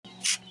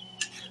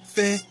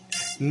Fan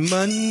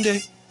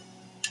Monday.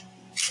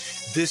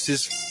 This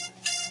is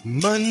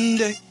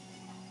Monday.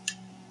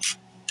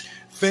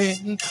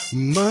 Fan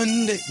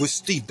Monday with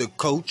Steve the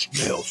Coach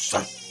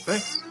Nelson.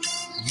 Fan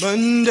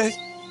Monday.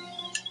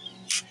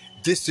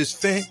 This is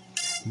Fan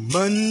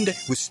Monday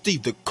with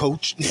Steve the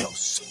Coach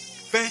Nelson.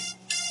 Fan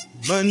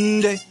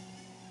Monday.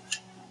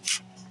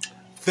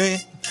 Fan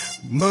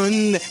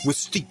Monday with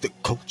Steve the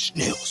Coach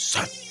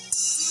Nelson.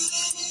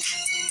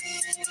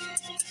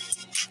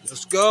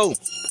 Let's go.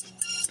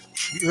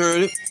 You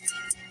heard it.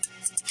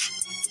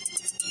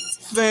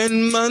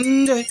 Fan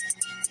Monday.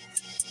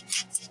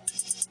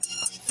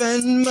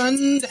 Fan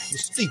Monday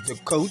with Steve the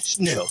Coach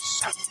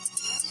Nelson.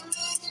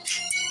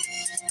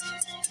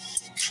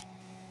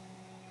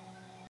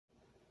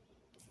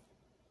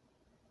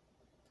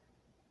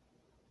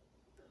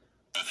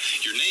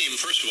 Your name,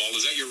 first of all,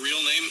 is that your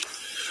real name?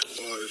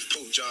 Well, if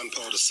Pope John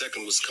Paul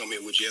II was come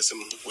here, would you ask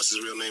him what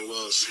his real name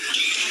was?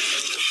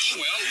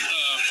 Well,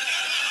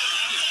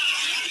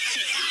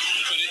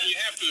 but you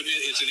have to admit,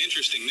 it's an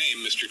interesting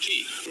name, Mr.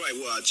 T. Right,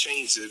 well, I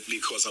changed it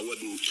because I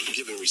wasn't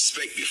given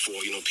respect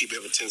before. You know, people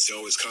have a tendency to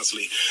always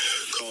constantly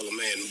call a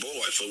man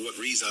boy. For what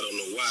reason, I don't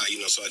know why. You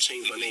know, so I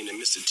changed my name to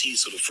Mr. T,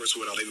 so the first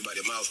word out of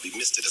everybody's mouth would be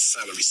Mr. The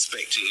sign of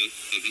respect.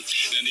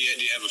 Then do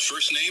you have a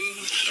first name?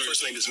 My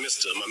first name is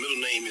Mr. My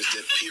middle name is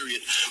that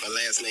period. My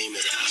last name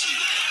is T.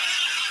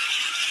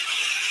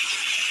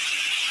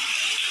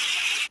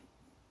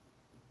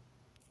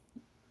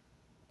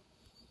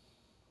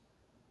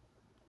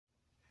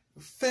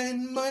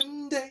 Fan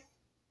Monday.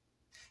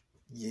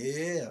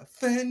 Yeah,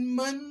 Fan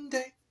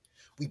Monday.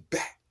 We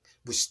back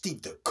with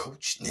Steve the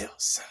Coach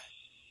Nelson.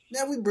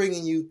 Now we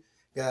bringing you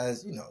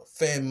guys,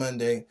 Fan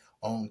Monday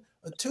on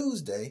a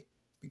Tuesday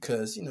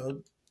because,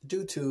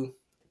 due to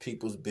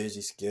people's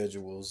busy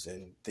schedules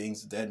and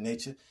things of that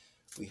nature,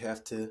 we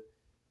have to,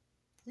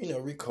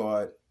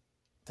 record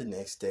the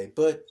next day.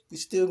 But we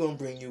still going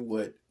to bring you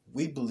what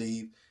we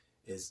believe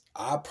is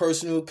our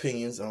personal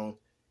opinions on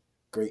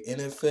great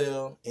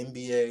NFL,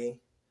 NBA,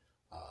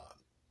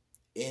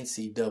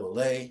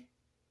 NCAA,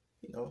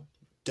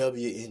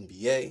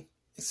 WNBA,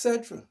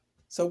 etc.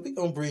 So we're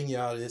going to bring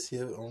y'all this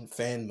here on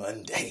Fan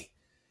Monday.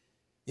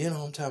 You know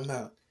what I'm talking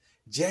about?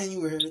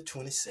 January the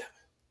 27th.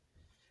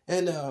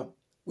 And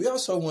we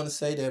also want to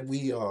say that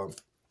we are,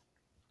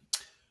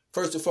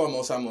 first and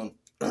foremost, I'm going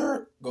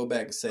to go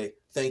back and say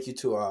thank you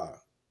to our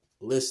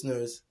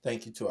listeners.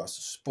 Thank you to our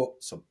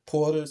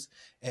supporters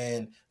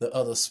and the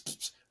other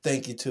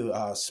thank you to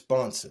our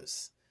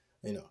sponsors.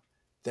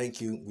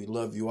 Thank you. We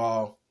love you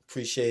all.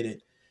 Appreciate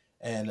it.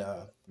 And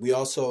we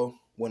also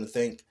want to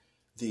thank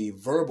the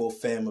Verbal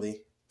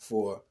family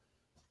for,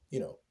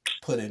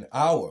 putting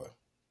our,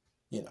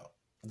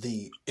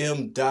 the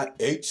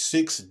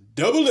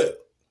M.H6LL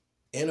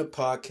in a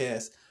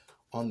podcast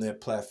on their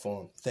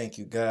platform. Thank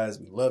you, guys.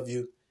 We love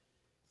you.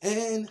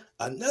 And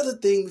another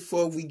thing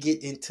before we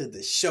get into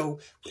the show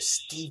with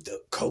Steve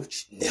the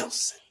Coach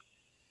Nelson,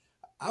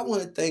 I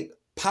want to thank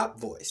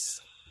Pop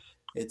Voice.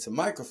 It's a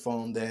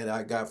microphone that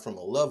I got from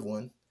a loved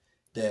one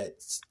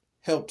that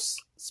helps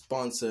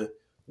sponsor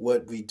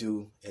what we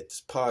do at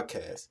this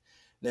podcast.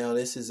 Now,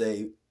 this is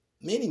a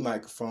mini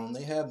microphone.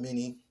 They have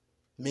many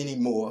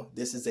more.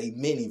 This is a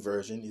mini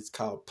version. It's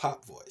called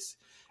Pop Voice,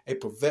 a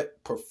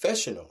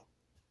professional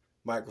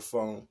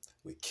microphone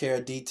with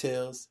care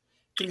details,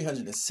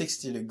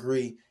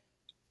 360-degree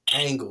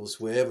angles.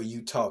 Wherever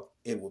you talk,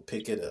 it will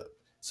pick it up.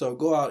 So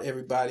go out,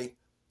 everybody.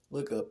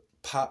 Look up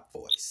Pop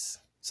Voice.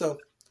 So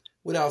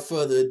without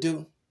further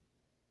ado,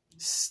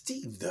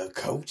 Steve the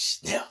Coach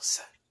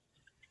Nelson.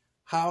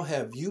 How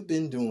have you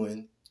been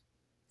doing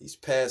these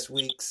past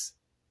weeks?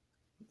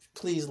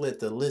 Please let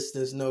the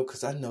listeners know,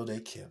 because I know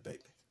they care, baby.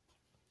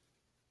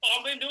 Oh,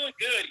 I've been doing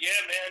good,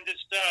 yeah, man.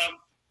 Just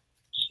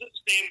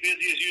staying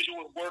busy as usual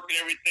with work and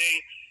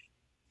everything.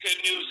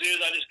 Good news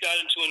is I just got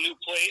into a new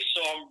place,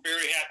 so I'm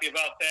very happy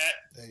about that.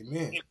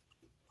 Amen.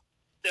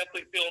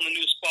 Definitely feeling the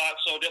new spot,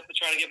 so definitely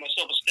trying to get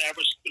myself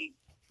established.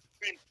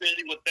 Been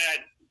busy with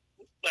that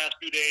last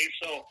few days,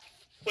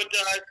 but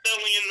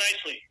settling in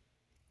nicely.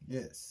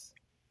 Yes.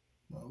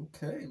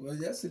 Okay. Well,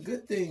 that's a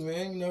good thing,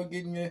 man.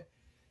 Getting in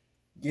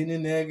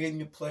there, getting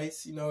your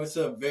place. It's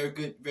a very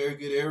good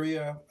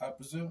area, I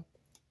presume.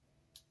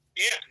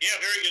 Yeah,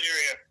 very good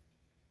area.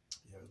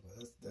 Yeah,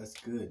 well, that's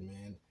good,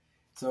 man.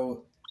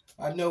 So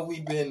I know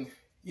we've been,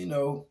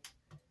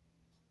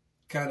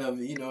 kind of,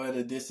 at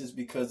a distance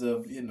because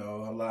of,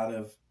 a lot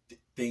of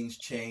things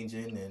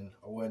changing and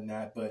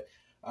whatnot. But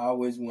I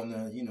always want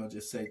to,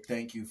 just say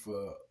thank you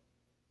for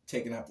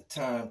taking out the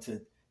time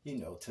to,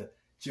 to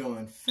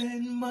join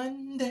Fan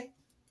Monday.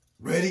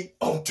 Ready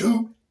on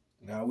two.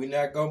 Now, we're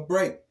not going to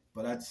break,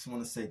 but I just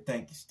want to say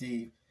thank you,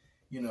 Steve.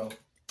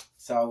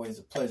 It's always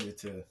a pleasure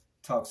to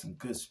talk some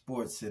good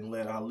sports and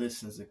let our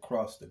listeners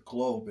across the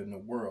globe and the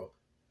world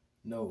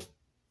know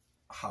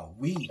how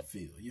we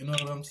feel. You know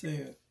what I'm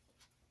saying?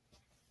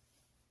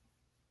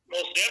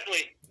 Most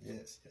definitely.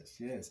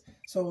 Yes.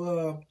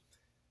 So,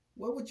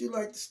 what would you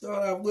like to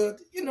start out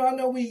with?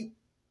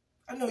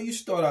 I know you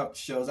start out the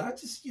shows. I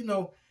just,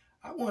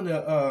 I want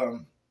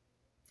to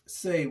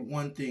say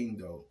one thing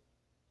though.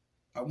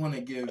 I want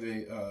to give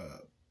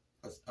a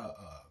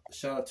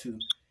shout out to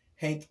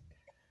Hank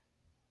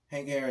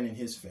Aaron and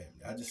his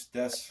family. I just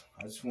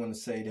want to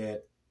say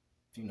that,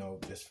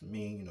 just for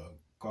me,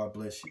 God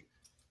bless you,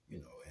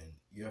 and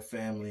your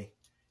family,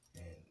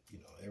 and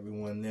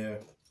everyone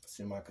there.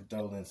 Send my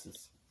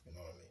condolences. You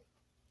know what I mean?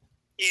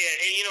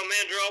 Yeah, and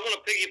man, Drew, I want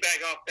to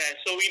piggyback off that.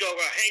 So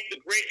Hank, the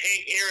great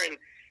Hank Aaron,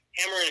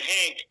 Hammer and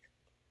Hank.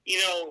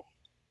 You know,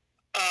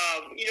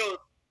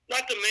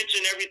 not to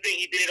mention everything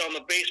he did on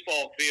the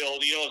baseball field.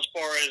 As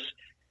far as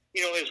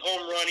his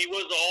home run, he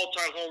was the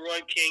all-time home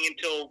run king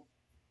until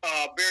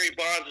Barry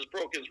Bonds has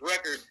broke his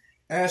record.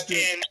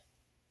 Asterisk. And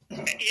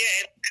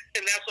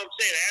that's what I'm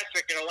saying,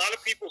 asterisk. And a lot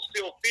of people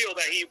still feel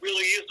that he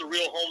really is the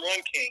real home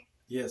run king.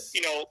 Yes.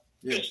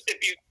 Yes.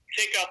 If you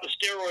take out the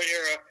steroid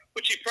era,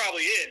 which he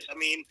probably is. I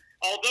mean,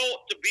 although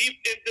to be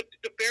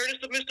the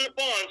fairness of Mr.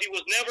 Bonds, he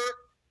was never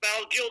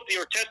found guilty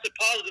or tested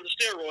positive of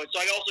steroids.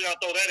 So I also got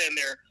to throw that in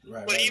there.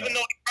 Right, but even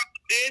though he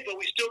probably did, but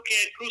we still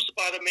can't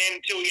crucify the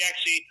man until he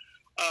actually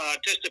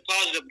tested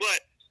positive. But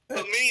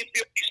many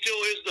feel he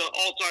still is the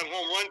all-time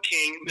home run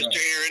king, Mr.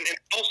 Aaron, and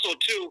also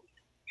too,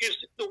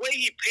 the way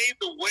he paved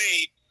the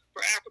way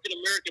for African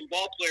American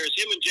ball players.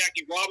 Him and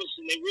Jackie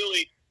Robinson, they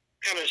really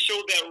kind of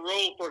showed that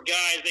road for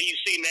guys that you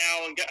see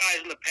now and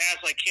guys in the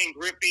past like Ken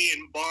Griffey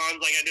and Bonds,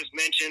 like I just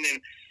mentioned,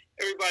 and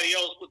everybody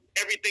else with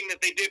everything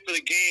that they did for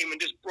the game and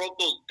just broke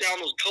down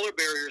those color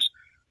barriers.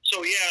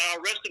 So yeah,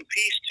 rest in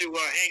peace to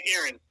Hank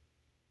Aaron.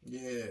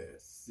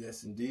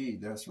 Yes,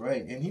 indeed, that's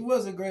right. And he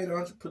was a great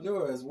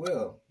entrepreneur as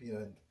well.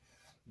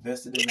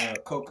 Invested in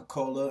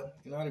Coca-Cola,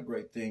 other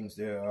great things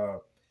there.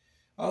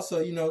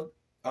 Also,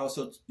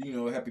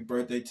 happy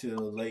birthday to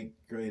the late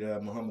great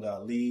Muhammad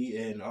Ali,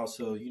 and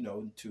also,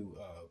 to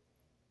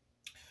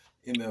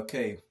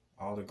MLK,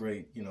 all the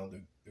great,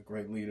 the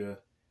great leader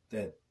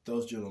that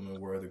those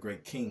gentlemen were, the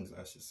great kings,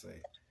 I should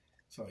say.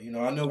 So,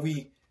 I know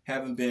we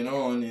haven't been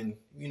on, and,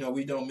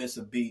 we don't miss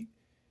a beat,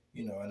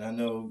 and I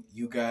know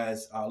you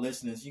guys, our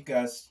listeners, you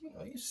guys,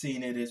 you've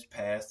seen it, it's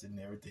past and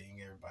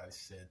everything. Everybody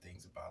said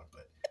things about it,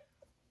 but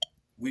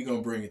we're going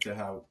to bring it to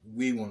how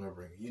we want to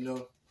bring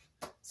it,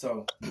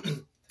 So,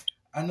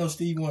 I know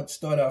Steve wants to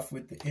start off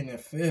with the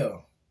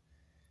NFL.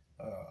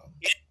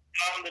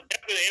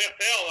 The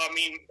NFL, I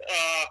mean,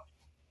 I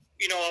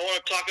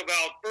want to talk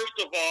about, first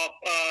of all,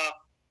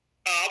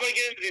 I'm going to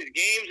get into these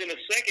games in a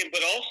second,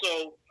 but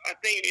also I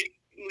think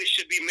we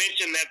should be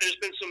mentioned that there's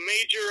been some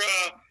major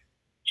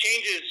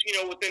changes,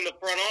 within the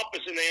front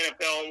office in the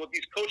NFL and with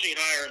these coaching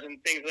hires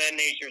and things of that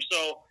nature.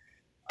 So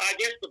I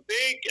guess the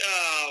big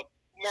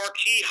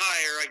marquee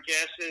hire,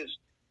 is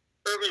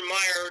Urban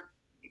Meyer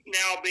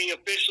now being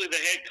officially the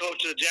head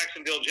coach of the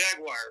Jacksonville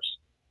Jaguars.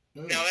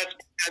 Now, I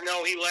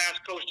know he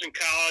last coached in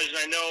college, and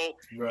I know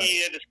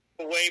he had to step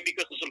away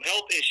because of some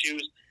health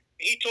issues.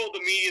 He told the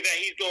media that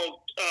he's going to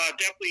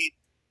definitely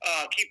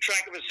keep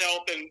track of his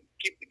health and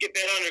get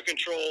that under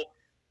control.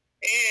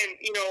 And,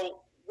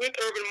 with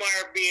Urban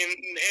Meyer being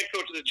the head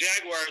coach of the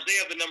Jaguars, they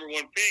have the number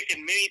one pick, and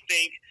many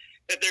think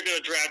that they're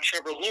going to draft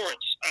Trevor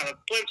Lawrence out of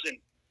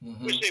Clemson,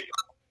 which they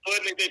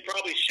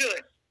probably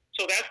should.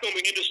 So that's going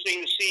to be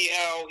interesting to see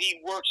how he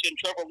works in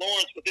Trevor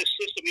Lawrence with this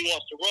system he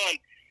wants to run,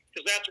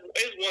 because that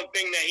is one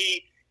thing that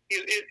he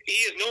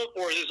is known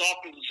for, is his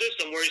offensive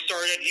system, where he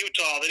started at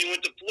Utah, then he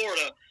went to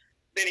Florida,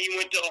 then he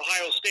went to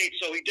Ohio State.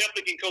 So he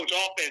definitely can coach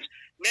offense.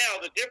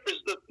 Now the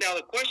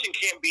question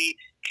can't be,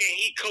 can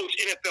he coach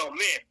NFL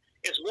men?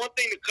 It's one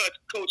thing to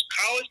coach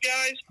college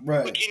guys,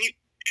 but can you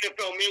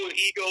NFL men with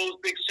egos,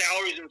 big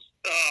salaries, and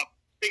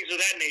things of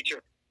that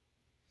nature?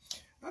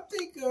 I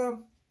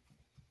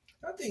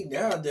think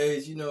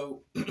nowadays,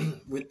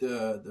 with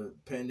the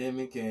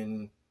pandemic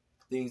and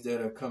things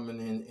that are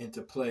coming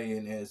into play,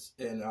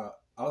 and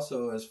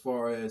also as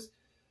far as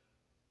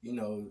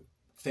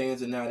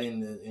fans are not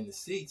in the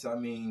seats. I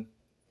mean,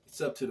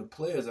 it's up to the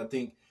players.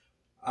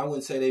 I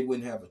wouldn't say they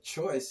wouldn't have a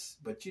choice,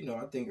 but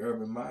I think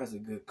Urban Meyer's a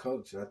good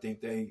coach. I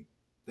think they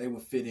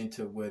would fit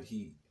into what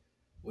he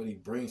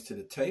brings to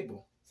the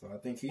table. So I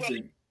think he's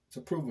a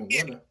proven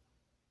winner.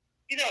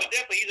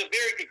 Definitely, he's a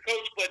very good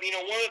coach. But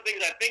one of the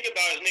things I think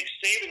about is Nick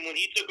Saban when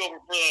he took over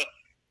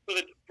for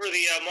the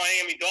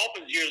Miami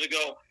Dolphins years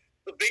ago.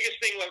 The biggest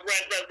thing that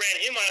ran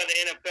him out of the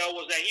NFL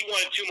was that he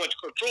wanted too much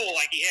control,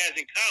 like he has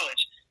in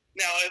college.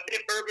 Now,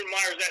 if Urban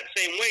Meyer's that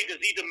same way,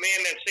 does he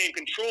demand that same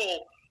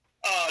control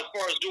as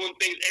far as doing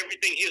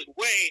everything his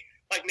way,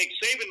 like Nick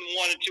Saban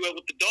wanted to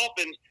with the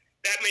Dolphins?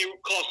 That may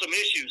cause some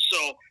issues.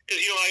 So,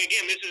 because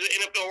again, this is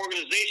an NFL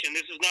organization.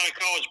 This is not a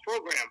college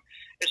program.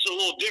 It's a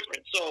little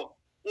different. So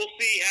we'll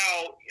see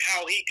how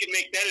he can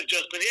make that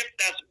adjustment if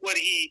that's what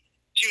he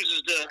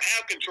chooses to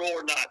have control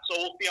or not. So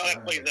we'll see how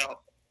that plays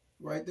out.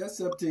 Right, that's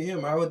up to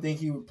him. I would think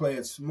he would play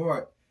it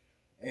smart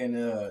and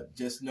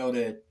just know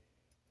that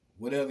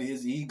whatever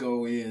his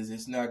ego is,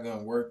 it's not going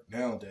to work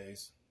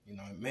nowadays.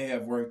 It may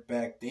have worked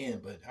back then,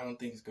 but I don't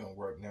think it's going to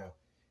work now,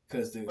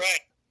 because the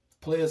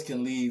players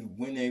can leave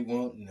when they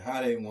want and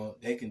how they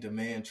want. They can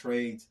demand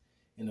trades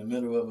in the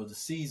middle of the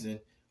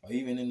season or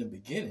even in the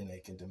beginning, they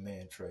can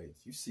demand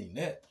trades. You've seen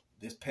that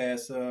this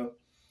past,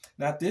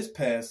 not this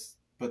past,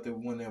 but the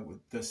one that was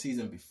the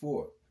season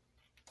before.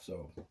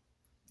 So,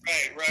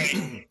 Right.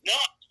 No,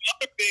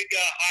 other big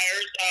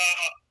hires.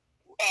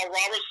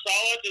 Robert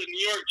Saleh to the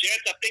New York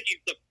Jets. I think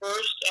he's the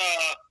first.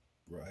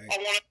 right. I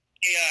want to say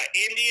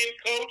Indian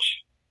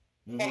coach.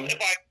 Mm-hmm.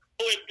 If I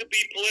to be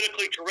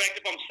politically correct,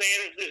 if I'm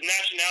saying his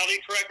nationality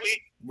correctly,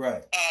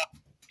 Right.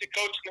 To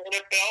coach in the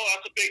NFL,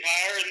 that's a big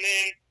hire. And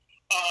then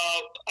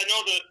I know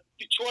the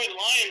Detroit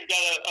Lions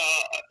got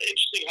an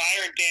interesting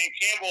hire in Dan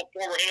Campbell,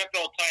 former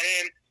NFL tight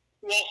end,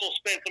 who also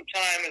spent some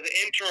time as an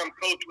interim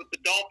coach with the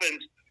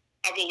Dolphins.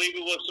 I believe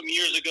it was some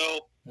years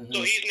ago. Mm-hmm.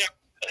 So he's now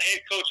the head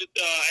coach at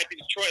the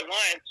Detroit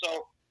Lions.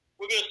 So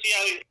we're going to see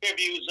how these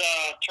interviews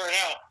turn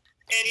out.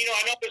 And, you know,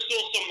 I know there's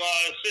still some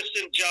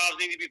assistant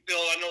jobs need to be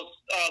filled. I know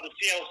the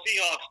Seattle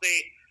Seahawks,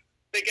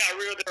 they got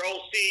rid of their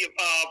OC,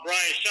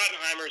 Brian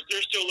Schottenheimer.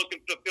 They're still looking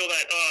to fill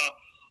that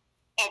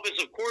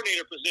offensive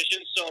coordinator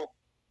position. So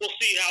we'll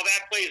see how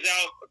that plays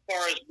out as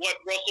far as what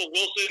Russell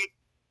Wilson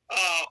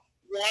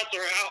wants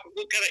or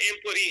what kind of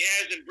input he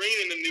has in bringing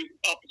in the new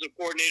offensive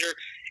coordinator.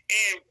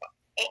 And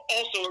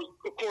also,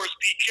 of course,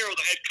 Pete Carroll,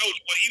 the head coach,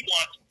 what he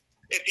wants.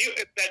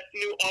 If that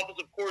new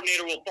offensive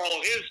coordinator will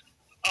follow his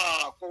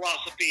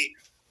philosophy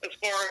as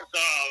far as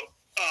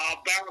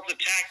balanced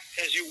attack,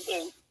 if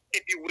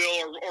you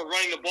will, or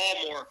running the ball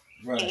more.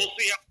 Right. So we'll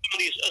see how some of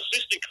these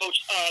assistant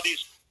coach,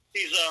 these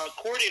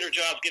coordinator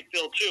jobs get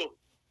filled too.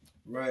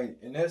 Right,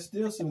 and there's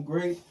still some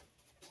great.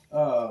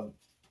 I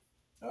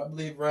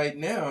believe right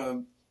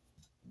now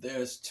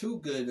there's two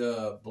good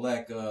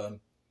black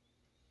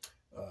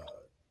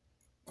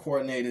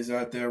coordinators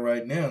out there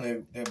right now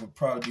that would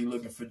probably be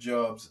looking for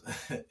jobs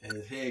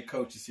as head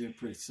coaches here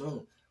pretty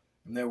soon.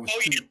 And there was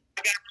two. Yeah.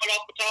 I got to put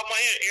off the top of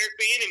my head, Eric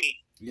Bieniemy.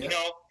 Yeah. You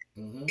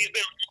know, he's been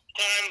a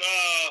long-time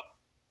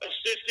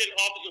assistant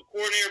offensive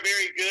coordinator,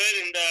 very good.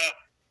 And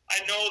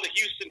I know the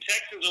Houston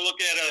Texans are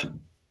looking at a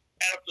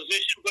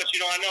position, but you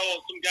know, I know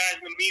some guys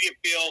in the media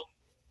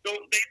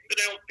don't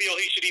feel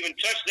he should even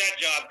touch that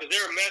job because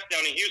they're a mess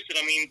down in Houston.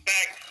 I mean, in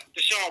fact,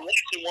 Deshaun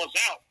Watson was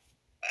out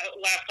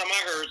last time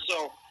I heard.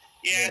 So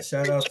yeah,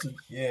 shout outs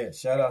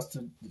to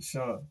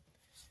Deshaun.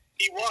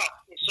 He was.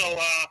 So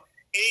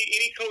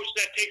any coach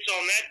that takes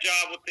on that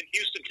job with the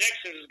Houston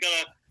Texans is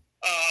gonna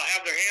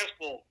have their hands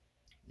full.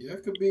 Yeah,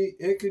 it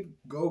could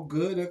go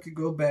good, it could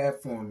go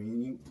bad for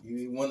me.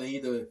 You want to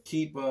either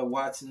keep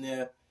Watson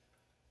there,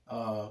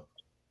 but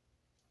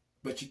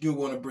you do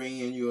want to bring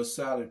in your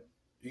solid,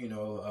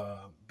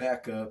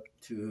 backup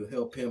to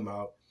help him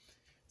out.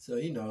 So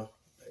they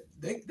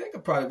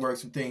could probably work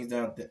some things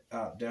down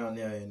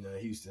there in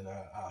Houston.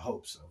 I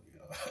hope so,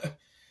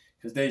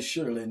 because they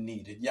surely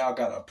need it. Y'all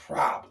got a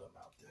problem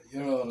out there. You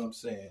know what I'm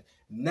saying?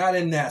 Not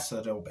in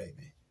NASA though,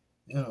 baby.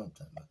 You know what I'm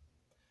talking about.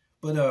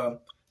 But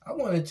I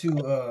wanted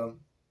to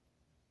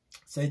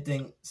say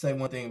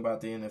one thing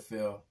about the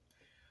NFL.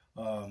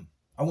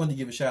 I wanted to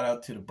give a shout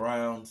out to the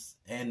Browns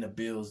and the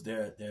Bills.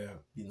 Their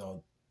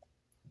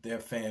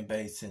fan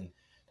base and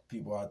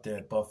people out there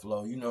at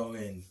Buffalo,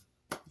 and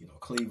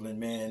Cleveland,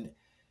 man.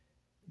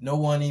 No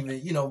one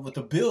even, but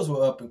the Bills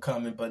were up and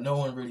coming, but no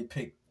one really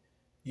picked,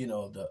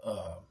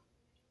 the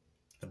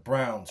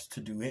Browns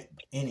to do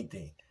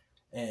anything.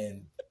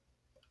 And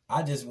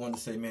I just want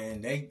to say,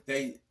 man,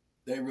 they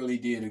really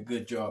did a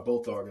good job,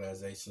 both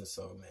organizations.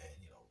 So, man,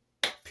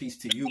 peace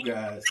to you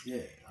guys.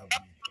 Yeah. I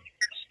think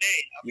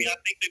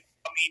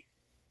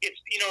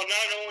it's,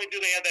 not only do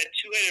they have that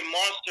two-headed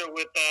monster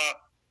with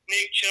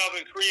Nick Chubb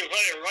and Kareem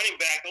Hunt at running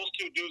back, those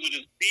two dudes are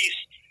just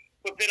beasts.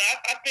 But then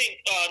I think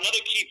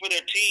another key for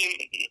their team,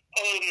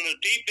 other than the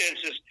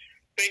defense, is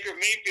Baker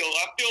Mayfield.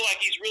 I feel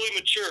like he's really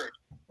matured.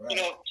 Right.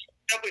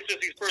 Definitely since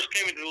he first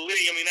came into the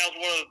league. I mean, that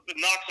was one of the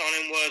knocks on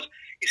him was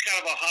he's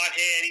kind of a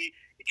hothead. He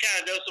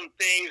kind of does some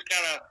things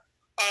kind of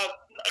out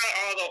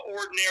of the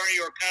ordinary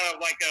or kind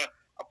of like a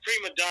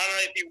prima donna,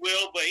 if you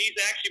will. But he's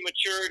actually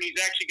matured. He's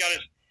actually got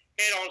his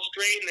head on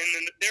straight,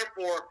 and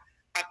therefore,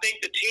 I think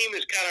the team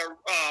is kind of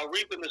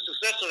reaping the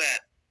success of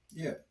that.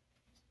 Yeah,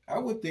 I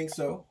would think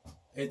so.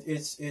 It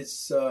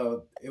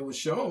was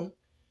shown,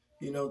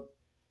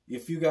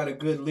 if you got a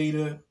good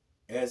leader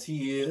as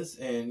he is,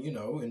 and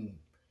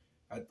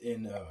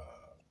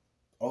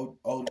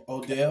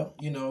Odell,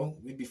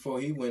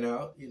 before he went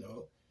out,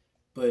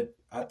 but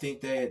I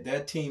think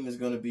that team is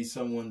going to be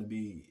someone to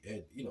be,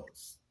 that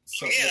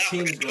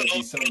team is going to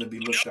be something to be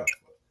looked out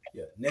for.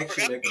 Yeah, next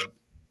year they're going to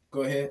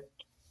go ahead.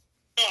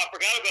 No, I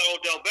forgot about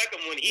Odell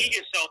Beckham. When he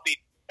gets healthy,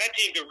 that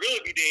team could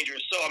really be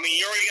dangerous. So, I mean,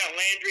 you already got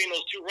Landry and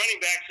those two running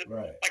backs,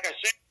 right. Like I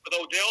said, with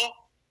Odell.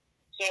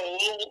 So,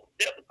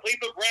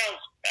 Cleveland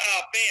Browns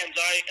fans,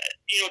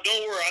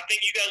 don't worry. I think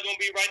you guys are going to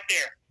be right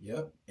there.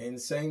 Yep. And the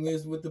same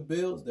is with the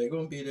Bills. They're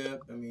going to be there.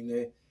 I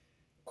mean,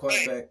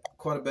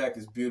 quarterback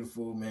is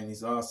beautiful, man.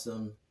 He's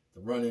awesome.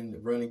 The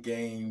running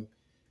game.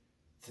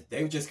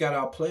 They've just got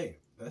outplayed.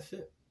 That's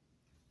it.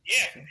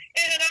 Yeah.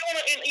 And I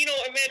want to,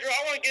 Andrew,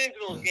 I want to get into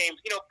those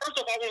games. First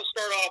off, I want to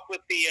start off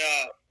with the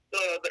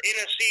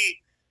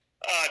NFC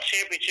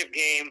championship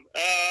game.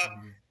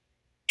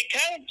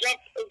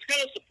 was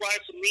kind of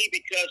surprised to me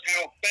because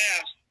how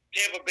fast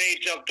Tampa Bay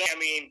jumped on. I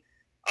mean,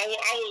 I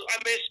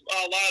missed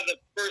a lot of the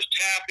first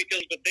half but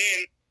then,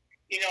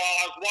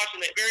 I was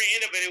watching the very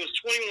end of it. It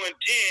was 21-10,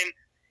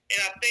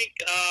 and I think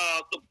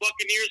the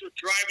Buccaneers were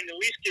driving to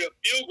at least get a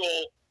field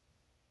goal,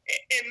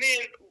 and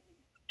then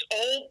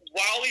old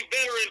wily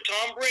veteran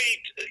Tom Brady,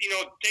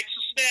 takes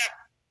a snap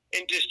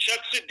and just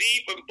chucks it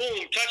deep, and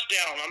boom,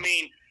 touchdown. I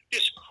mean,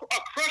 just a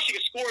crushing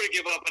score to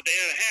give up at the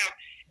end of the half.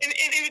 And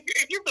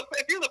if you're the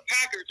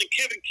Packers and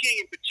Kevin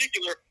King in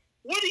particular,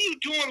 what are you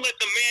doing? Let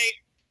the man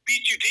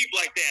beat you deep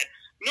like that,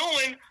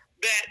 knowing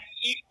that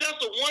that's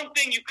the one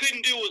thing you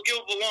couldn't do was give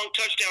up a long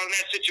touchdown in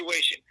that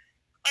situation.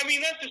 I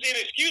mean, that's just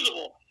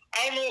inexcusable.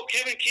 I don't know if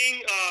Kevin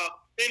King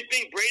didn't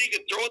think Brady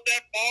could throw it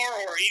that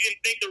far, or he didn't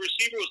think the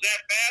receiver was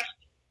that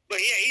fast. But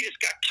yeah, he just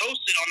got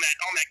toasted on that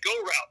go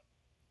route.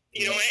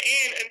 And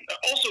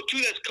also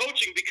too, that's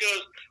coaching,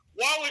 because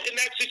why would in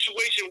that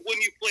situation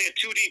wouldn't you play a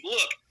 2-deep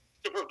look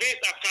to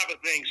prevent that type of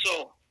thing?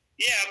 So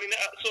yeah, I mean,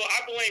 so I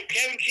blame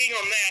Kevin King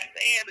on that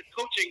and the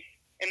coaching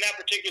in that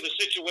particular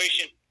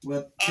situation.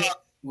 Well,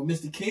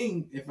 Mr.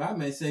 King, if I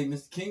may say,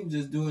 Mr. King was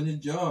just doing his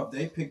job.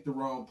 They picked the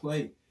wrong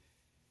play.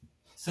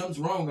 Something's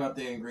wrong out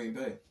there in Green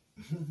Bay.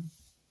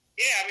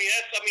 Yeah,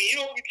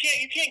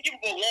 you can't give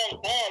up a long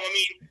bomb. I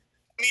mean,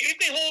 if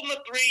they hold them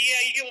to 3, yeah,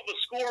 you give up a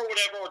score or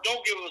whatever, or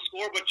don't give up a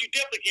score, but you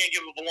definitely can't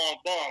give up a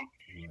long bomb.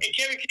 And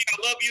Kevin King,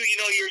 I love you.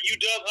 You're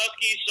UW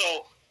Husky,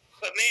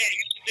 but man,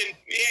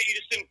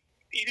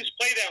 you just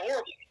played that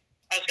horribly.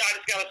 I just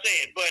gotta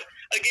say it. But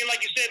again,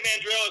 like you said,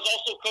 Mandrell is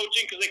also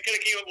coaching, because they could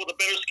have came up with a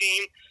better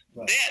scheme.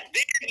 Right.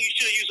 Then you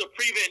should have used a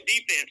prevent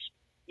defense.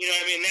 You know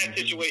what I mean? In that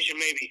situation,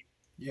 maybe.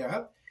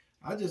 Yeah,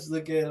 I just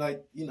look at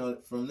it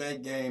from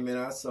that game, and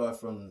I saw it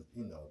from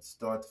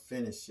start to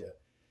finish.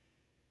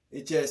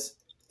 It just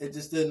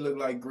didn't look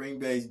like Green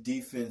Bay's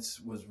defense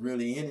was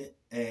really in it,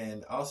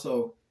 and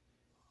also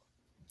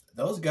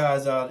those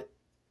guys out at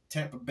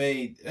Tampa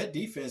Bay, that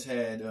defense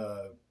had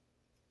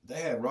they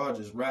had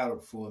Rodgers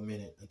rattled for a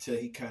minute until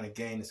he kind of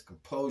gained his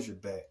composure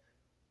back.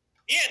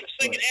 Yeah, in the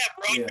second half,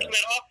 Rodgers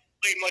went off,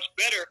 played much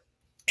better,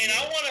 and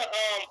I want to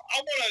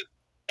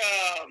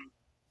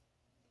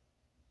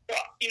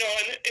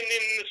and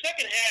then in the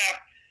second half,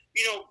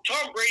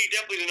 Tom Brady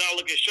definitely did not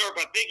look as sharp.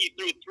 I think he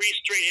threw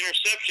 3 straight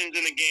interceptions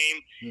in the game,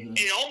 and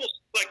it almost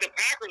like the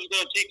Packers are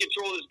going to take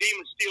control of this game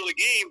and steal the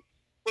game.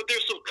 But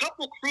there's some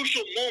couple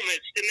crucial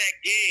moments in that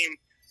game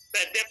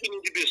that definitely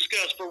need to be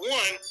discussed. For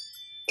one,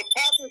 the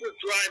Packers are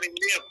driving.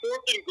 They have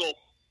 4th and goal,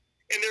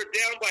 and they're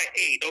down by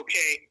 8,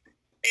 okay?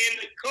 And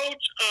the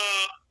coach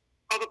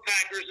of the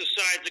Packers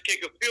decides to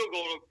kick a field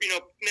goal.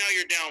 Now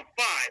you're down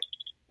 5.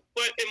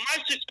 But in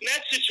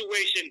that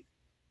situation,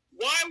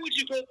 why would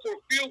you go for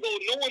a field goal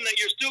knowing that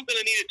you're still going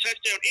to need a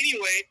touchdown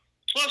anyway?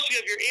 Plus, you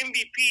have your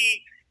MVP,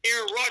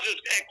 Aaron Rodgers,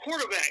 at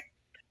quarterback.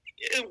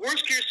 In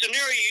worst case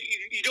scenario,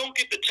 you don't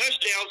get the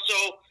touchdown,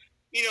 so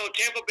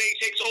Tampa Bay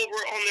takes over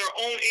on their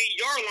own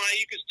 8-yard line.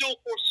 You can still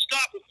force a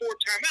stop with 4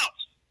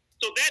 timeouts.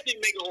 So that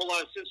didn't make a whole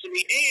lot of sense to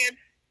me. And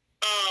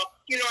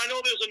I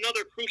know there's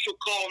another crucial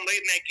call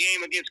late in that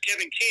game against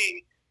Kevin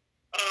King.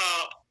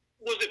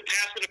 Was it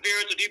pass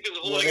interference or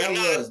defensive holding?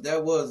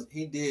 That was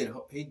he did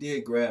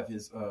grab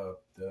his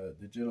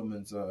the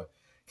gentleman's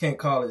can't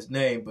call his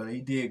name, but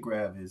he did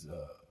grab his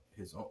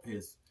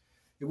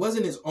it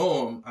wasn't his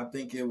arm. I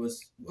think it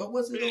was, what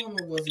was it on,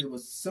 or it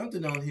was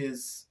something on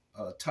his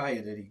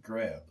tire that he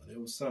grabbed. But it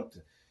was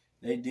something.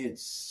 They did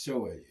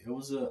show it. It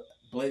was a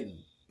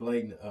blatant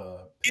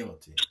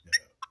penalty.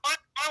 My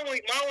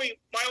only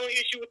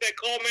issue with that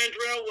call,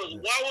 Mandrell, was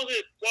why was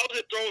it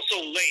thrown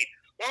so late?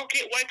 Why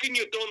couldn't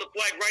you have thrown the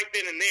flag right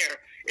then and there?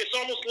 It's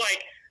almost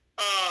like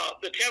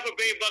the Tampa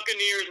Bay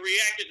Buccaneers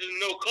reacted to the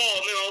no call,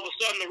 and then all of a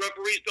sudden the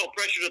referees felt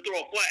pressure to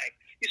throw a flag.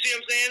 You see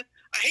what I'm saying?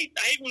 I hate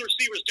when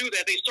receivers do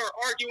that. They start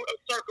arguing,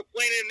 start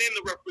complaining, and then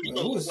the referees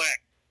throw the flag.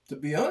 To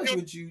be honest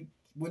with you,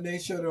 when they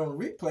showed it on the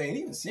replay, and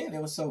even seeing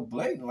it was so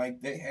blatant, like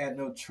they had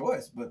no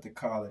choice but to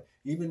call it.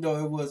 Even though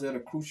it was at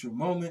a crucial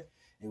moment,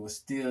 it was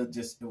still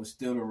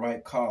the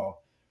right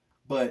call.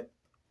 But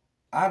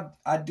I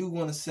do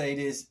want to say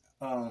this.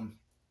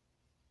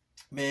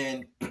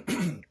 Man,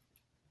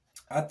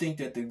 I think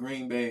that the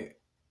Green Bay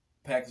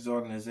Packers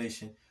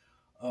organization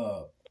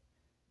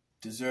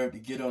deserve to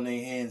get on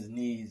their hands and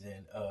knees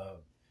and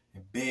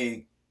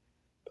beg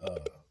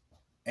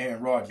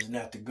Aaron Rodgers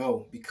not to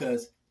go,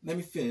 because let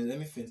me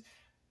finish.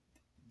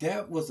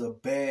 That was a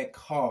bad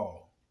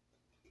call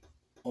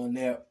on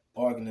their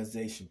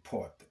organization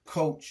part. The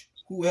coach,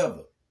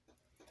 whoever.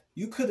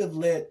 You could have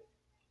let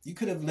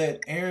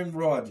Aaron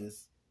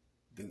Rodgers,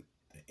 the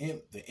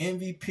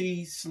MVP /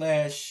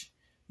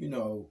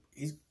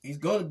 he's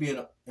going to be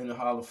in the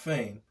Hall of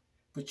Fame,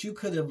 but you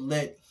could have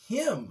let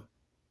him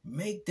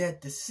make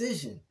that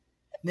decision.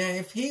 Now,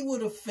 if he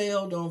would have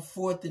failed on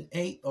 4th and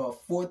 8 or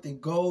 4th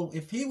and goal,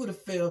 if he would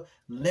have failed,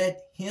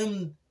 let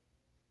him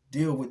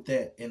deal with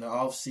that in the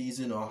off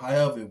season or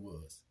however it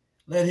was.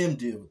 Let him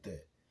deal with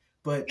that.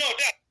 But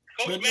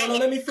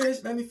let me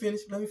finish.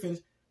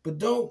 But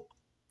don't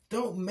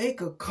make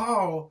a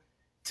call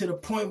to the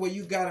point where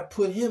you gotta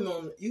put him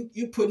on.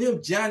 You put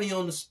him Johnny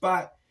on the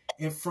spot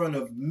in front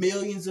of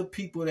millions of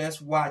people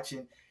that's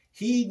watching.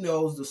 He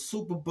knows the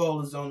Super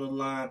Bowl is on the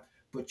line,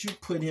 but you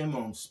put him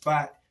on the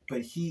spot.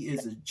 But he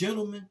is a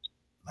gentleman,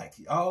 like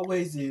he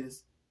always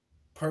is,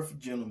 perfect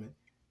gentleman.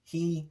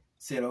 He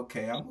said,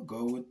 "Okay, I'm gonna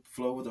go with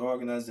flow with the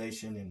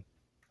organization, and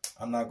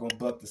I'm not gonna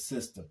buck the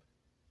system."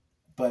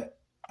 But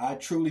I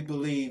truly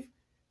believe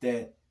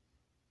that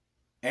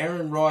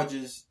Aaron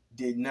Rodgers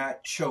did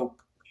not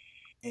choke,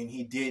 and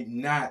he did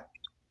not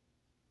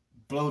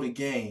blow the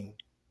game.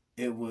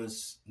 It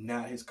was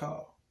not his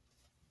call.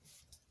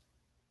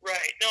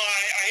 Right. No,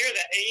 I hear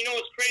that. And you know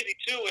what's crazy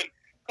too? And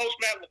Coach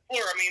Matt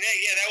LaFleur, I mean, hey,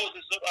 yeah, that was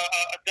just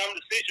a dumb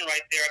decision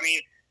right there. I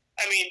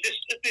mean, this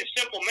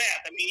simple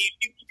math. I mean,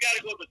 you got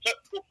to go for the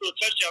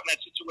touchdown in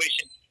that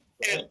situation.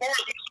 And as far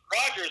as Mr.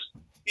 Rodgers,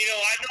 you know,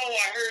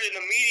 I heard in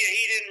the media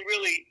he didn't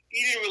really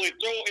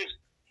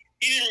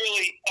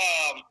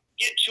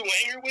get too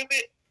angry with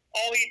it.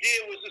 All he did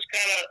was just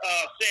kind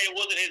of say it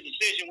wasn't his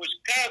decision, which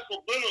is kind of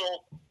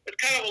subliminal. It's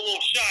kind of a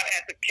little shot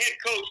at the head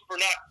coach for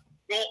not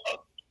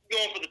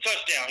going for the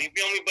touchdown. You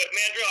feel me? But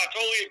Mandrill, I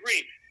totally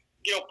agree.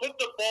 You know, put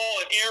the ball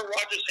in Aaron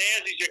Rodgers'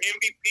 hands. He's your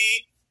MVP,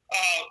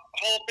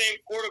 Hall of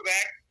Fame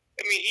quarterback.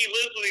 I mean, he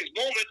lives with these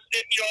moments.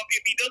 And, you know,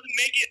 if he doesn't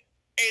make it,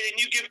 and then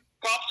you give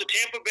props to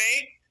Tampa Bay,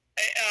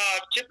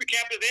 tip your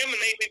cap to them,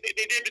 and they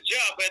did the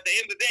job. But at the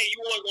end of the day,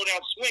 you want to go down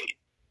swinging.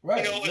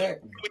 Right, you know,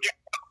 exactly. With your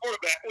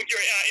quarterback, with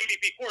your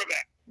MVP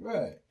quarterback.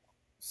 Right.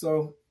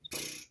 So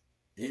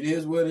it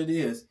is what it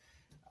is.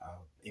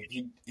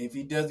 If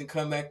he doesn't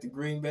come back to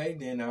Green Bay,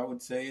 then I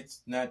would say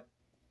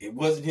it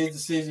wasn't his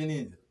decision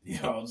either. You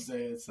know what I'm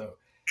saying? So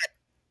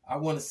I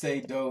want to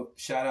say, though,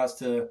 shout outs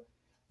to,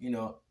 you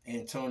know,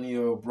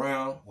 Antonio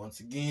Brown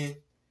once again.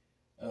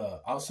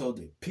 Also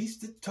the peace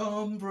to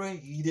Tom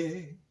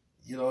Brady.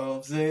 You know what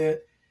I'm saying?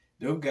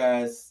 Them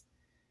guys.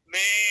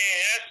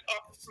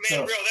 Man,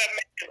 bro, that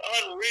man is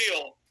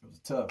unreal. It was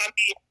tough. I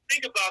mean,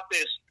 think about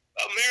this.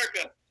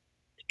 America,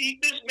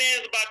 this man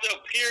is about to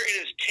appear in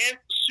his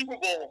 10th Super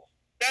Bowl.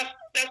 That's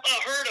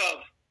unheard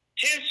of.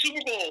 10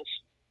 Super Bowls.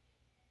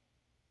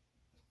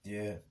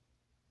 Yeah.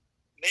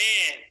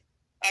 Man.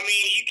 I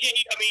mean, you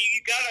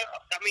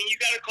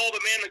gotta call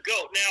the man the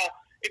GOAT. Now,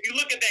 if you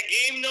look at that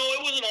game, no,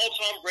 it wasn't all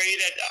Tom Brady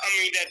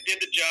that did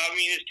the job. I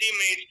mean, his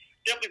teammates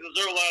definitely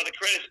deserve a lot of the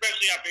credit,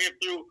 especially after he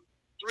threw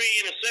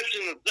 3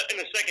 interceptions in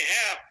the second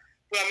half.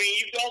 But I mean,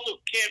 you also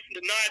can't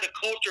deny the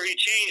culture he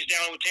changed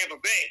down with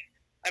Tampa Bay.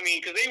 I mean,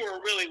 because they were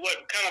really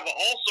kind of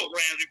also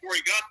ran before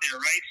he got there,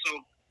 right? So,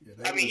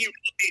 yeah, I mean, he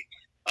really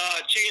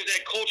changed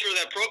that culture of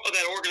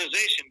that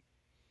organization.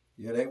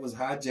 Yeah, they was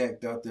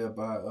hijacked out there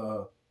by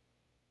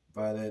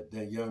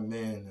that young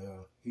man.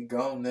 He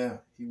gone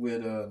now. He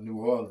with New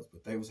Orleans,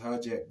 but they was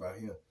hijacked by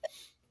him.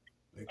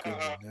 They couldn't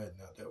do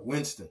nothing out there.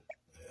 Winston.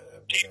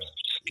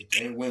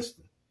 James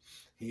Winston.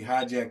 He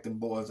hijacked them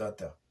boys out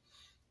there.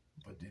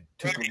 But it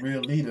took a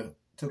real leader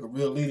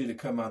to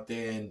come out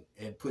there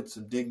and put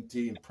some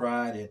dignity and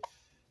pride and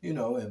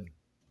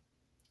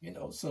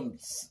some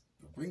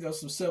bring up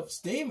some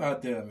self-esteem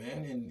out there,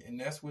 man. And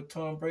that's what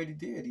Tom Brady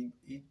did.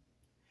 He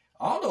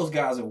all those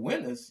guys are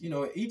winners. You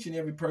know, each and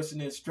every person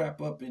that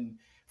strap up, and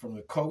from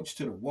the coach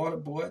to the water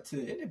boy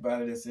to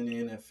anybody that's in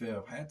the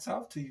NFL. Hats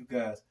off to you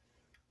guys.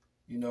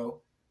 You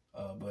know,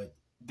 but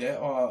there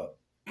are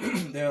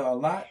a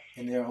lot,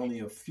 and there are only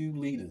a few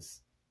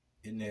leaders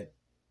in that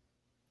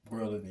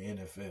world of the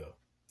NFL,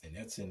 and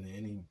that's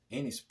in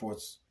any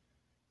sports.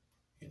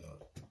 You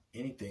know,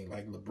 anything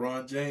like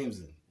LeBron James,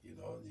 and you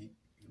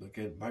look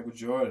at Michael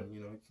Jordan.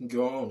 You know, you can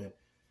go on, and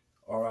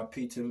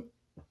R.I.P. to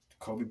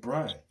Kobe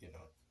Bryant. You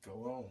know, go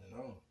on and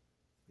on.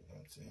 You know what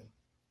I'm saying?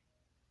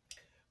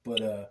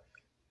 But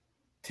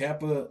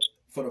Tampa,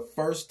 for the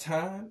first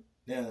time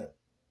ever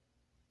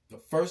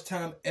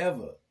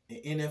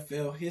in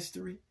NFL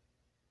history,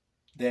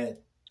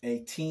 that a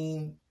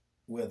team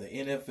where the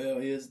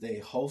NFL they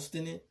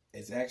hosting it,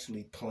 is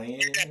actually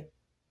playing in it.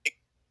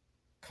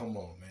 Come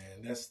on,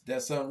 man.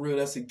 That's unreal.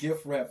 That's a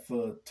gift wrap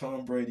for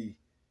Tom Brady.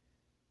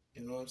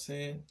 You know what I'm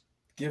saying?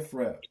 Gift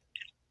wrap.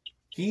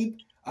 He,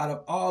 out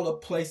of all the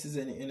places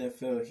in the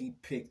NFL, he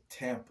picked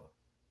Tampa.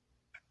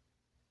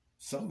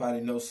 Somebody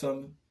knows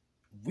something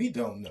we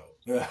don't know.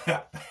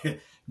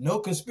 No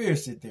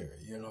conspiracy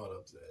theory. You know what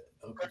I'm saying?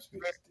 No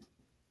conspiracy theory.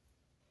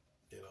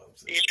 You know what I'm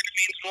saying?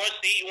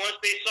 Once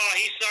they saw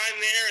he signed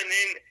there, and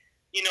then,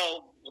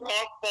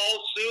 Gronk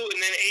followed suit,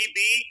 and then AB.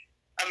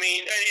 I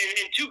mean,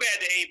 and too bad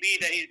to AB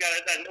that he's got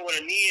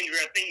a knee injury.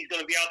 I think he's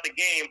going to be out the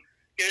game.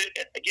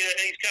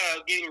 He's kind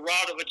of getting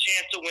robbed of a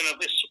chance to win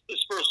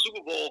his first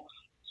Super Bowl.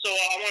 So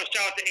I want to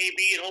shout out to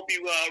AB and hope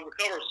you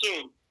recover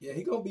soon. Yeah, I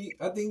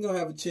think he's going to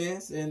have a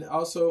chance. And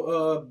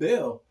also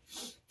Bell.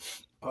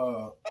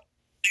 Young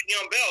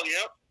Bell,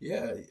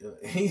 yeah.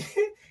 Yeah.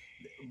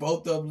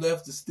 Both of them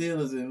left the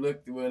Steelers and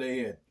looked where they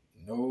had.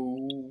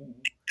 No.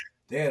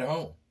 They're at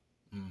home.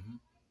 Mm-hmm.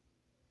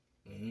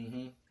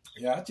 Mm-hmm.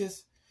 Yeah,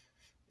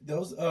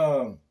 those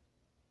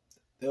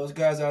those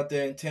guys out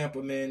there in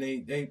Tampa, man,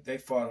 they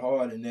fought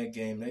hard in that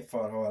game. They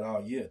fought hard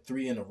all year.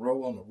 3 in a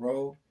row on the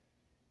road,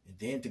 and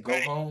then to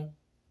go home,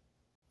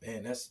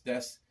 man, that's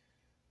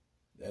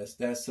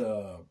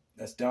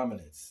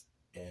dominance.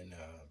 And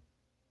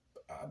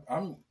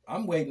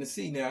I'm waiting to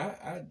see now.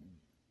 I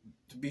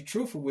to be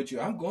truthful with you,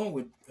 I'm going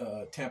with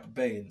Tampa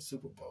Bay in the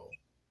Super Bowl.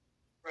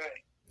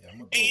 Right. Yeah,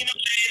 I'm and you know,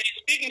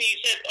 speaking, he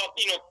said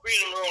 3 in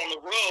a row on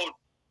the road,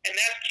 and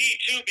that's key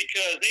too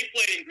because they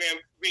played in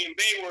Green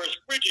Bay where it's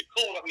frigid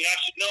cold. I mean, I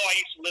should know. I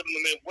used to live in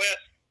the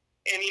Midwest,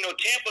 and you know,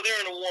 Tampa,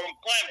 they're in a warm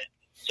climate,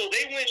 so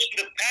they went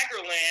to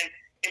Packerland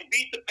and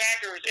beat the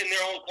Packers in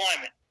their own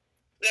climate.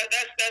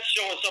 That's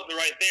showing something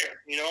right there,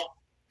 you know.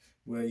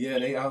 Well, yeah,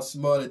 they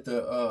outsmarted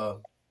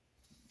the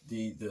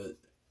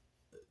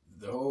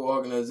whole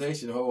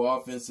organization, the whole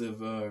offensive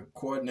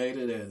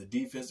coordinator, the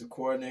defensive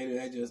coordinator.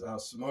 They just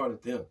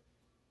outsmarted them.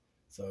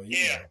 So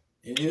yeah,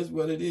 it is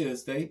what it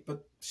is.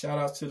 But shout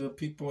out to the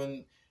people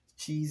in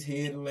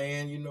Cheesehead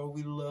land. You know,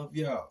 we love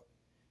y'all.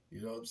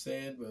 You know what I'm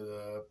saying?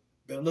 But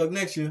better luck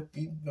next year.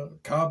 You know, the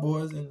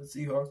Cowboys and the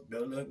Seahawks.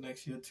 Better luck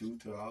next year too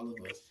to all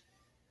of us.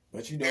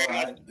 But you know,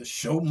 the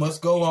show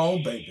must go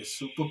on, baby.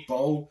 Super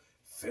Bowl,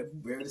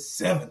 February the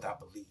 7th, I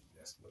believe.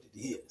 That's what it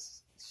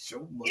is. The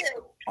show must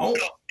go on.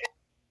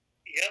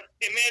 Yep.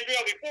 And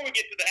Mandrell, before we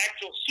get to the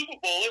actual Super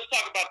Bowl, let's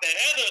talk about the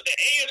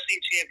AFC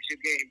Championship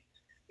game.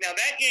 Now,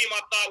 that game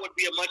I thought would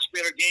be a much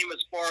better game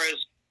as far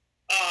as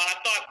I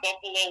thought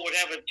Buffalo would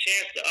have a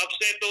chance to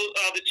upset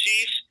the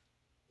Chiefs.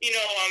 You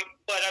know,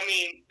 but I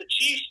mean, the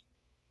Chiefs,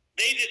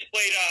 they just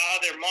played out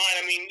of their mind.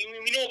 I mean,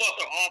 we know about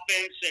their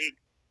offense and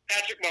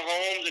Patrick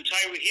Mahomes and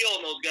Tyreek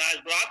Hill and those guys,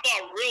 but I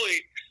thought really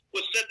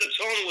what set the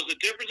tone was the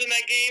difference in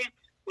that game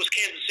was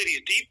Kansas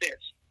City's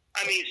defense.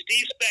 I mean,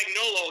 Steve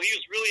Spagnuolo, he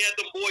was really had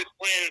the boys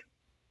playing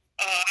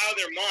out of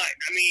their mind.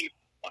 I mean,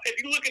 if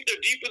you look at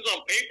their defense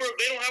on paper,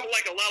 they don't have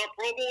like a lot of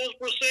Pro Bowlers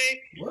per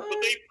se,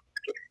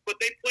 but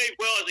they played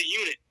well as a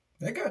unit.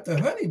 They got the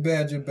Honey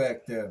Badger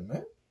back there,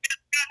 man.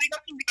 Yeah, they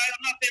got some guys.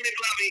 I'm not saying they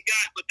don't have any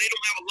guys, but they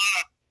don't have a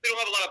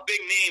lot of big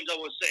names, I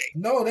would say.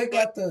 No, they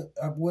got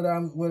what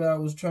I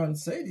was trying to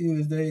say to you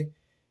is they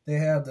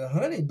have the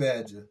Honey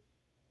Badger,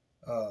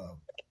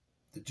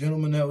 the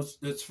gentleman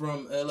that's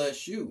from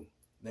LSU.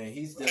 Now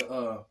he's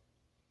the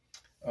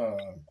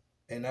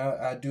and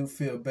I do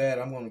feel bad.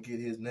 I'm gonna get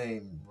his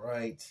name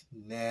right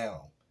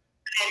now.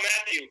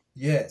 Matthew.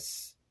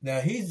 Yes. Now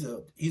he's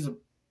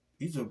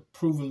a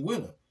proven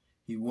winner.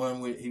 He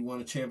won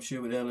a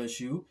championship with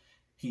LSU.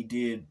 He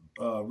did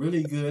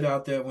really good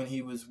out there when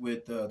he was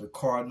with the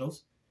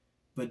Cardinals.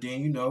 But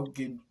then, you know,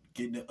 getting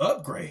an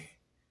upgrade.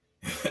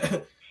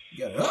 You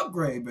got an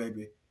upgrade,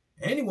 baby.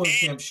 And he won a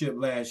championship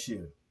last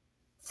year.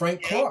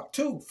 Frank Clark,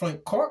 too.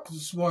 Frank Clark is a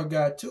smart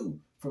guy, too,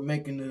 for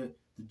making the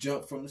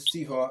jump from the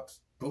Seahawks.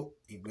 Boom.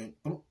 He went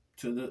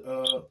to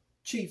the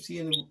Chiefs. He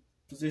in the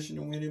position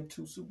to win him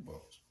 2 Super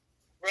Bowls.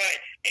 Right.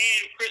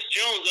 And Chris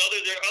Jones,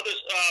 their other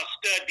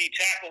stud D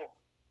tackle.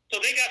 So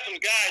they got some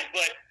guys,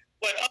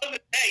 but other than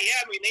that,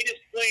 I mean, they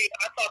just played.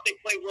 I thought they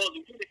played well as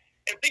a unit.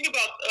 And think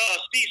about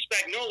Steve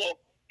Spagnuolo.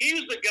 He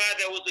was the guy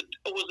that was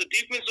a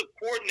defensive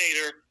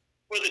coordinator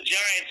for the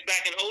Giants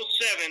back in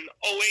 07-08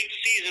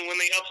 season when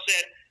they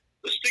upset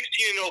the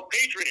 16-0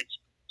 Patriots.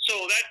 So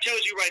that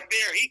tells you right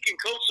there he can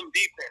coach some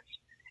defense.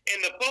 And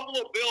the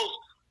Buffalo Bills,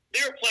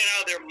 they were playing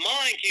out of their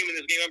mind came in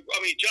this game. I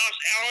mean, Josh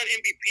Allen,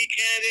 MVP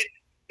candidate.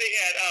 They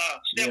had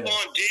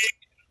Stephon Diggs,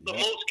 the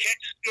most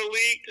catches in the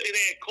league. They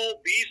had Cole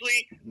Beasley.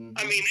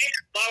 Mm-hmm. I mean, they had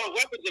a lot of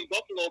weapons in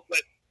Buffalo,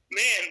 but,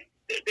 man,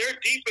 their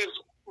defense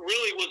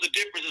really was the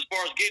difference as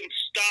far as getting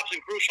stops in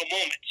crucial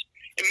moments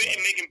and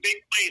making big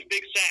plays,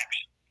 big sacks.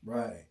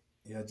 Right.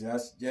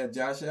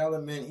 Josh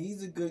Allen, man,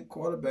 he's a good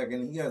quarterback,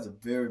 and he has a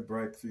very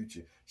bright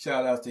future.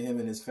 Shout out to him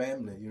and his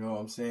family, you know what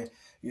I'm saying?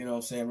 You know what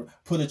I'm saying?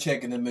 Put a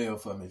check in the mail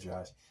for me,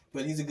 Josh.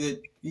 But he's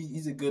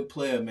a good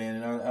player,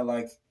 man, and I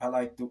like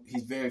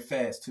he's very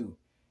fast too,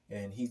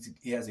 and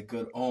he has a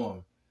good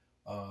arm.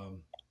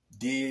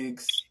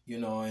 Diggs, you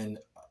know, and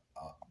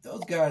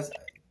those guys,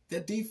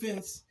 that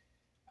defense,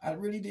 I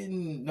really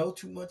didn't know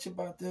too much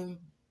about them,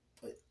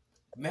 but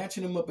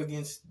matching them up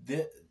against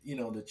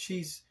the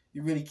Chiefs,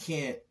 you really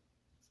can't,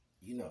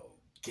 you know,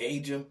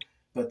 gauge them.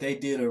 But they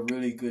did a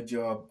really good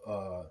job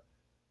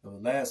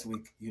last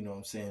week, you know what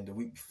I'm saying, the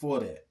week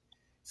before that.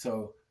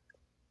 So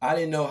I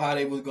didn't know how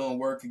they was going to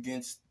work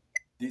against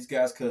these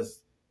guys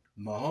because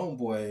my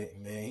homeboy,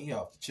 man, he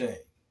off the chain.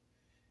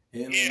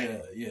 Him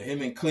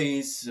and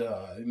Cleese,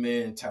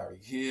 man,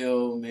 Tyreek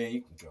Hill, man,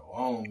 you can go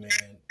on, man.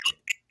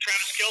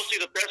 Travis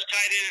Kelce, the best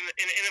tight end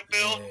in the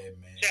NFL. Yeah,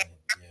 man.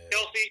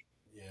 Kelce.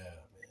 Yeah,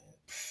 man.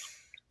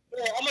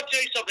 Well, I'm going to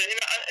tell you something, and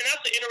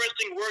that's an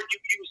interesting word you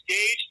used,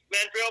 Gage,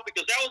 Mandrell,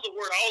 because that was the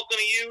word I was going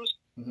to use.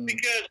 Mm-hmm.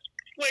 Because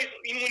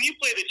when you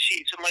play the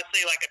Chiefs, and let's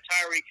say like a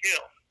Tyreek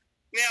Hill,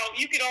 now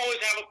you can always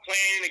have a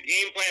plan and a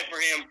game plan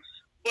for him,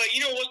 but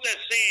you know what's that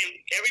saying?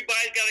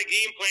 Everybody's got a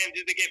game plan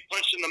to get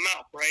punched in the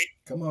mouth, right?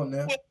 Come on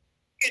now.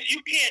 Because you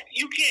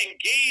can't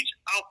gauge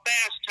how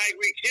fast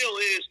Tyreek Hill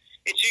is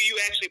until you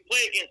actually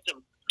play against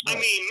him. Right.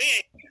 I mean,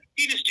 man,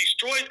 He just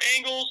destroys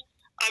angles.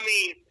 I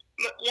mean,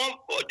 one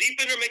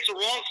defender makes a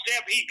wrong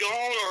step, he gone,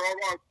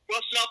 or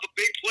busting out the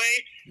big play.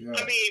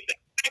 Yeah. I mean,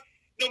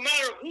 no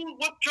matter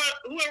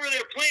whoever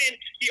they're playing,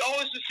 he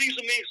always seems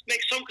to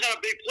make some kind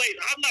of big plays.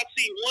 I've not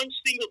seen one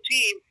single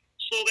team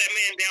slow that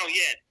man down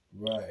yet.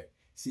 Right.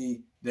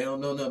 See, they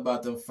don't know nothing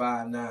about them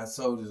 5'9"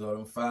 soldiers or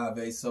them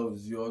 5'8"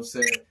 soldiers. You know what I'm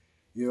saying?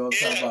 You know what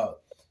I'm talking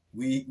about?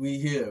 We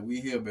here,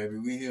 baby.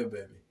 We here,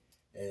 baby.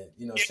 And,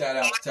 you know, shout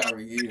out to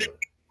Tyreek Hill.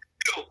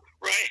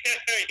 Right?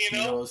 You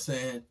know what I'm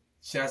saying?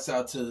 Shouts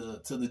out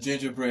to the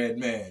gingerbread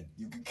man.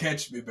 You can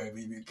catch me,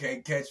 baby. You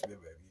can't catch me,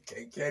 baby. You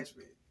can't catch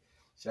me.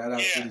 Shout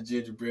out to the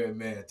gingerbread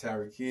man,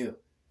 Tyreek Hill.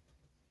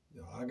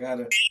 You know, I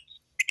gotta.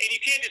 And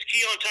you can't just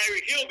key on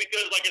Tyreek Hill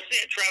because, like I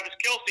said, Travis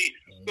Kelce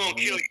gonna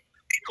kill you.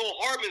 Cole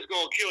Hardman's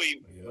gonna kill you.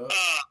 Yep.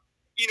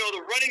 You know,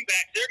 the running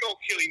backs, they're gonna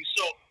kill you.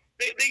 So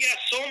they got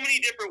so many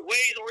different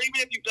ways. Or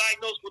even if you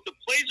diagnose what the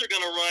plays are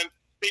gonna run,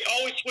 they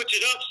always switch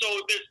it up. So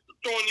they're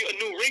throwing you a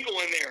new wrinkle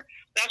in there.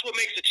 That's what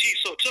makes the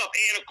Chiefs so tough.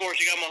 And of course,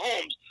 you got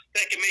Mahomes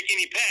that can make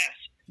any pass.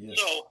 Yes.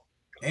 So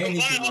and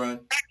he can run.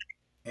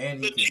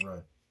 And he can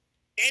run.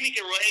 And he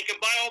can run. And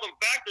combine all them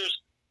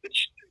factors.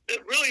 That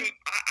really,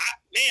 I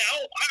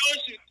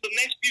honestly, the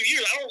next few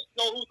years, I don't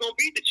know who's going to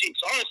beat the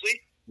Chiefs,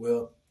 honestly.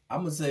 Well,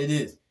 I'm going to say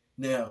this.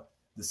 Now,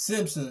 the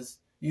Simpsons,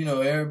 you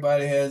know,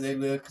 everybody has their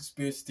little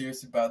conspiracy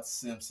theories about the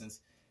Simpsons.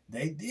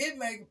 They did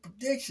make a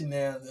prediction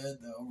now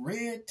that the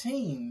red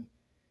team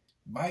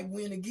might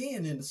win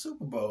again in the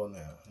Super Bowl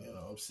now. You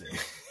know what I'm saying?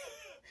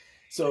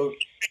 So,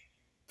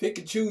 pick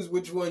and choose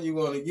which one you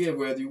want to give,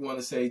 whether you want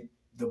to say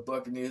the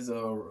Buccaneers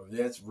or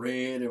that's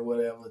red or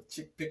whatever.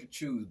 Pick and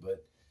choose,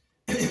 but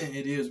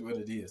it is what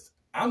it is.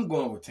 I'm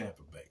going with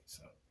Tampa Bay.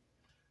 So,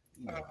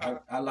 you know,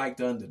 I like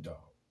the underdog.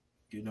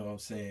 You know what I'm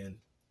saying?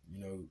 You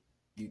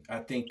know, I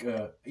think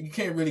you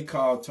can't really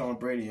call Tom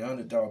Brady an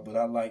underdog, but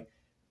I like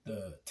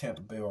the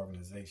Tampa Bay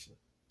organization.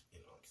 You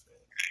know what I'm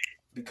saying?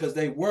 Because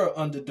they were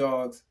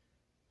underdogs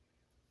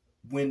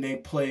when they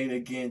played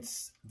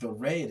against the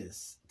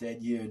Raiders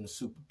that year in the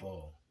Super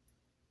Bowl.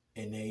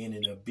 And they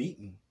ended up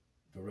beating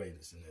the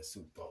Raiders in that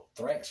Super Bowl.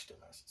 Thrashed them,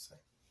 I should say.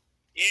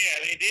 Yeah,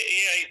 they did.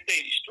 Yeah,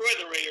 they destroyed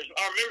the Raiders.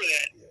 I remember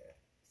that. Yeah.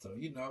 So,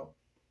 you know.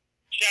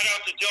 Shout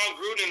out to John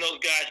Gruden and those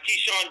guys.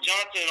 Keyshawn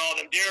Johnson and all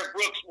them. Derek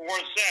Brooks,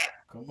 Warren Sapp.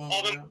 Come on,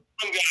 all them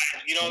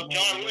guys. You know,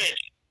 John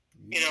Lynch.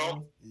 You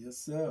know. Yes,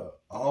 sir.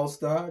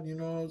 All-star, you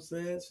know what I'm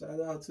saying?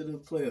 Shout out to the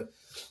player.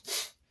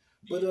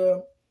 But,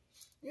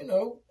 you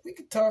know, we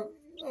could talk,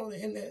 you know,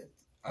 in that.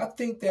 I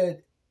think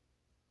that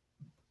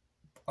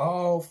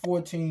all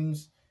four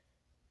teams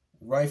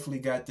rightfully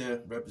got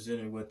there,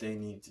 representing what they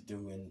need to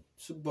do, and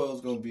Super Bowl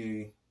is going to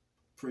be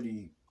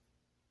pretty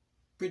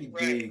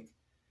big.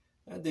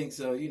 I think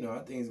so. You know, I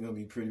think it's going to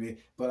be pretty big.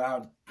 But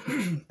I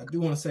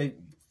do want to say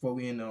before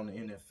we end on the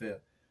NFL,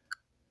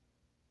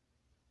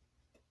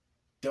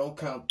 don't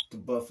count the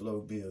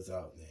Buffalo Bills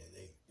out, man.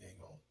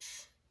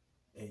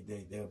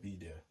 They'll be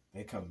there.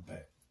 They coming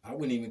back. I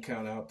wouldn't even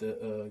count out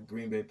the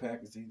Green Bay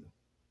Packers either.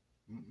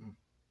 Mm-mm.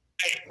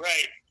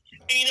 Right.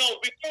 No. And, you know,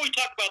 before we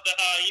talk about the,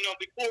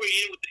 before we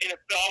end with the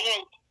NFL, I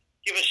want to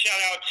give a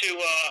shout out to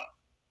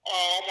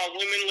all my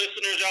women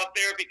listeners out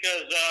there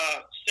because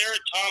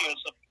Sarah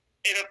Thomas,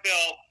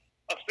 NFL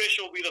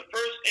official, will be the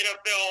first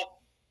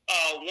NFL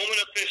woman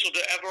official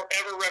to ever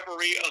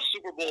referee a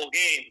Super Bowl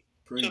game.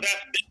 So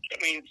that's, I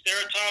mean,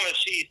 Sarah Thomas,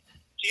 she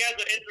has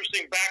an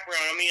interesting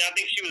background. I mean, I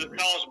think she was a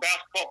college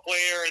basketball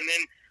player, and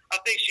then I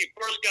think she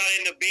first got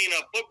into being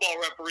a football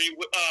referee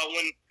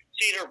when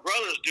seeing her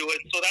brothers do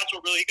it. So that's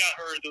what really got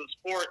her into the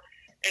sport.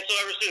 And so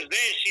ever since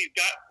then, she's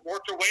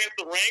worked her way up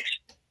the ranks,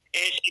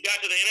 and she got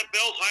to the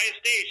NFL's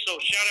highest stage. So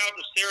shout out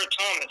to Sarah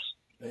Thomas.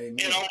 Amen.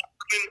 And all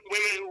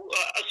women who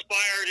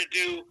aspire to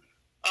do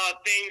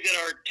things that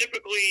are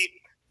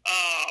typically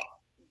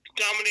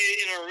dominated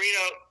in an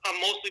arena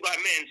mostly by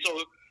men. So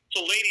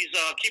ladies,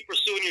 keep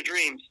pursuing your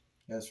dreams.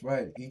 That's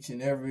right. Each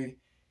and every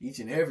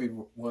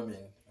woman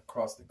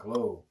across the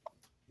globe.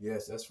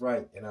 Yes, that's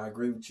right. And I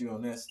agree with you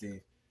on that,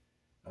 Steve.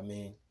 I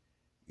mean,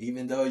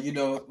 even though, you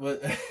know,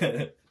 what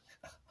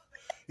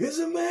it's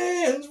a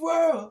man's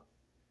world.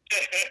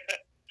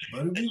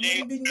 But it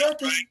wouldn't be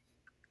nothing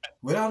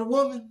without a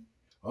woman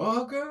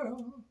or a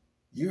girl.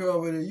 You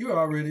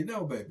already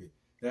know, baby.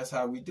 That's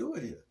how we do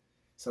it here.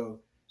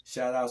 So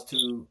shout outs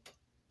to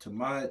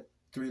my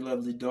three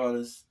lovely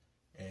daughters,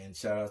 and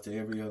shout out to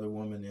every other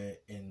woman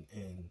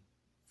in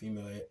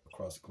female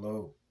across the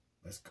globe.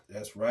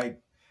 That's right.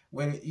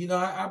 When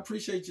I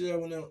appreciate you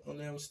on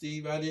that,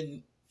 Steve. I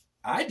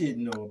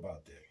didn't know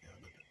about that.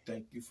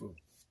 Thank you for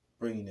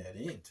bringing that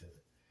into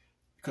it,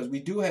 because we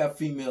do have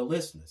female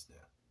listeners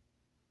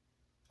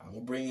now. I'm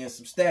gonna bring in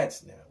some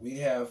stats now. We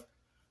have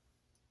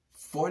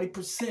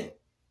 40%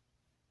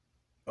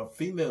 of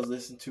females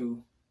listen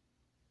to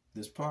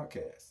this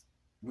podcast,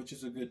 which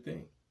is a good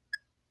thing.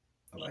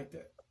 I like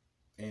that.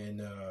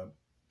 And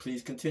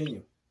please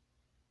continue,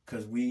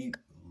 because we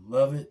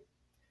love it,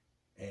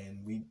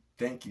 and we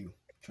thank you.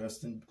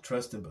 Trust and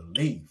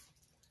believe.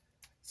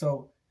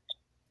 So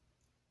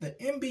the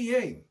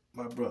NBA,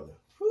 my brother.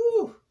 Woo,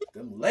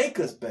 Them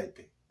Lakers,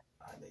 baby.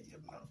 I know you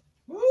know.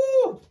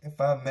 Woo! If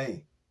I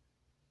may.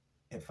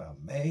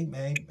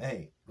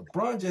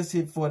 LeBron just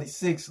hit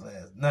 46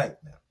 last night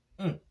now.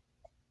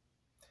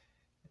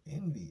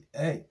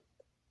 NBA.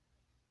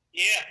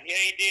 Yeah,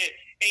 he did.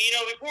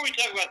 And, before we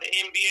talk about the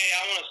NBA,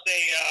 I want to say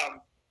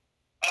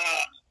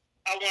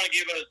I want to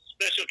give a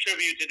special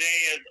tribute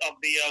today of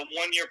the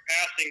 1 year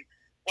passing.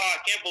 Wow,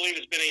 I can't believe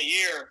it's been a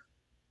year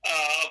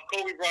of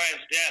Kobe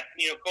Bryant's death.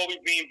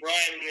 Kobe being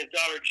Bryant and his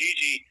daughter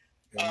Gigi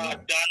died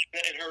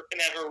in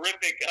that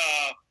horrific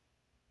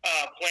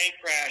plane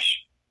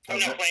crash.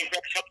 Not plane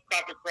crash,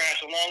 helicopter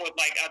crash, along with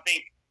I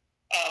think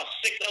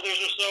 6 others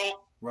or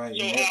so. Right,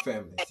 so, and their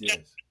families,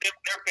 yes.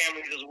 Their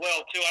families as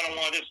well too. I don't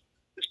want to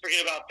just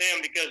forget about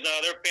them because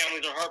their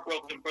families are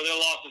heartbroken for their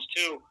losses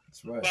too.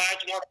 That's right. But I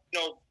just want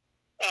to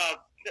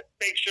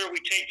make sure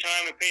we take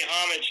time and pay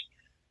homage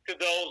to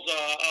those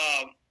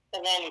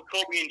along with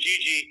Kobe and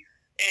Gigi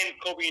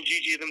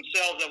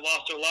themselves that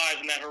lost their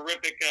lives in that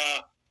horrific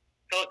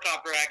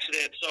helicopter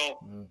accident. So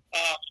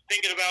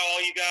thinking about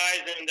all you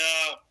guys and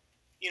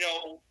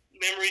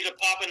memories are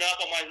popping up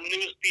on my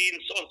news feed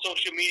and on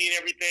social media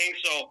and everything.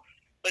 So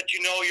let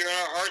you know you're in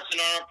our hearts and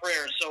on our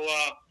prayers. So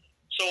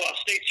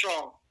stay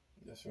strong.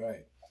 That's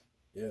right.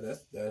 Yeah,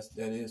 that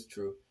is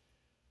true.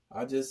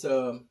 I just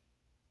can't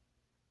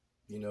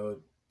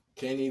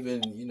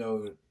even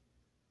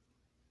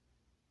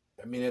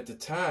I mean, at the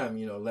time,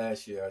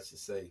 last year, I should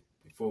say,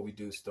 before we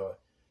do start,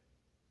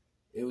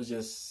 it was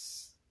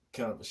just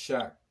kind of a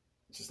shock,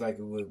 just like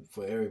it would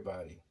for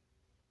everybody.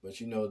 But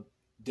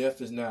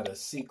death is not a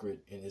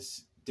secret, and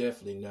it's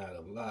definitely not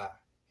a lie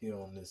here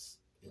on this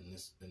in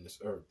this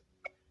earth.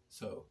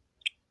 So,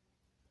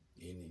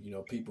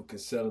 people can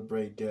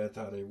celebrate death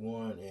how they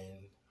want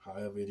and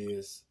however it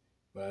is.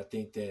 But I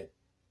think that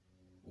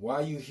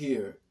while you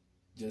hear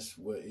just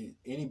what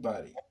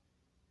anybody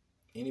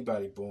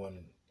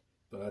born,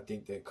 but I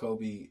think that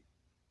Kobe,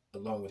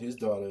 along with his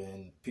daughter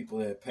and people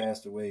that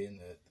passed away in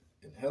the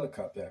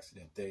helicopter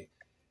accident, they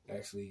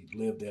actually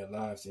lived their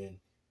lives and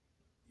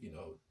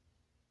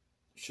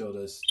showed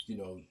us.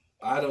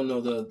 I don't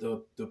know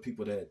the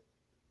people that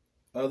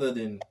other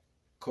than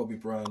Kobe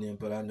Bryant,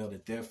 but I know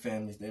that their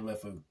families, they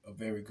left a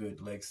very good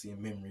legacy and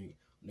memory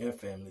on their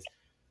families.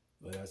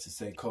 But I should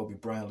say Kobe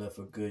Bryant left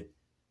a good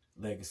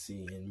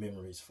legacy and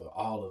memories for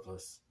all of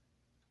us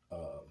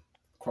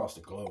across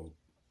the globe.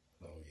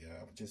 So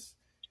yeah, I just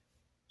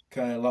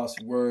kind of lost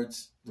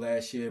words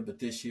last year, but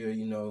this year,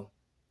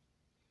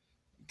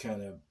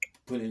 kind of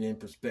put it in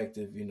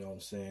perspective. You know what I'm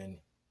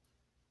saying?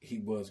 He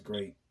was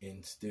great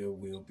and still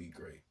will be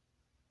great.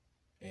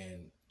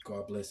 And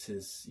God bless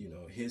his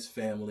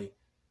family.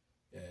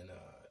 And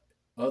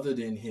other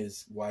than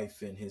his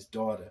wife and his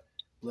daughter,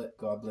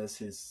 God bless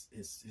his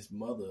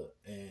mother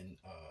and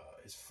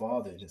his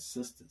father and his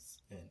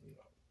sisters, and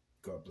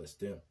God bless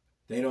them.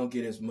 They don't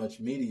get as much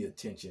media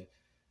attention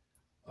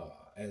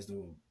as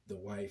the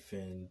wife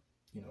and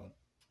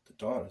the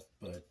daughters,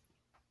 but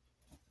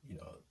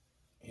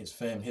his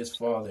family, his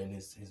father and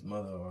his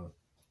mother are,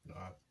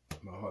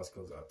 my heart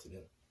goes out to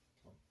them.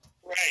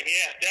 Right,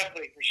 yeah,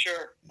 definitely, for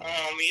sure.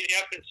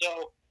 Yep, and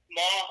so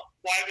mom,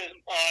 wife, his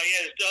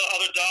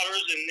other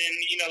daughters, and then,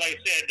 like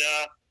I said,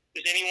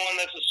 is anyone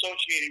that's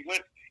associated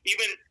with,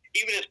 even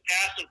his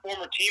past and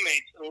former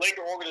teammates, the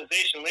Laker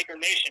organization, Laker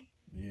Nation.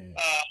 Yeah.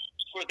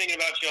 We're thinking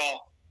about y'all.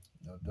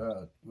 No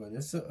doubt. But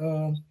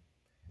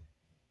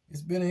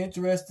it's been an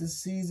interesting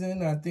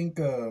season. I think,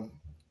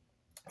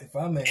 if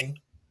I may,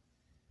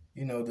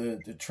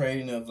 the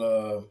trading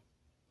of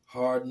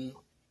Harden,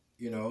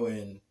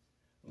 and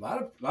a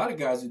lot of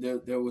guys.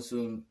 There was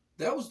some.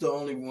 That was the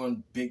only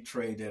one big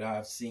trade that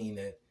I've seen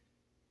that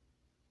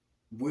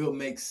will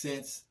make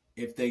sense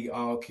if they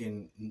all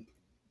can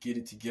get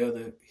it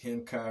together.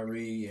 Him,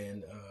 Kyrie,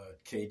 and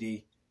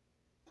KD.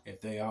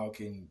 If they all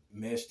can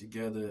mesh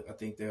together, I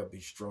think they'll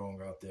be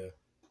strong out there.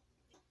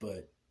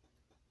 But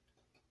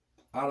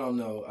I don't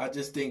know. I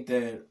just think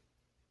that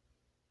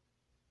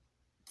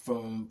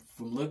from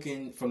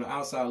the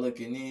outside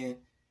looking in,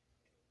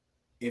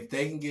 if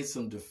they can get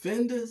some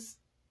defenders,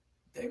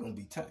 they're gonna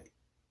be tight.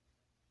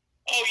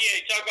 Oh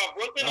yeah, you talk about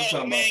Brooklyn. I'm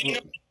talking about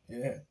Brooklyn.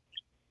 Yeah.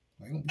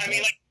 I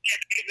mean,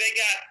 they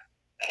got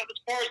as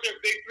far as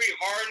their big three,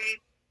 Harden,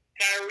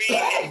 Kyrie,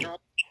 and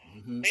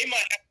Durant, they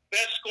might have the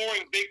best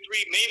scoring big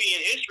three maybe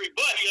in history.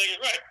 But you're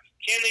right,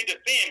 can they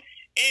defend?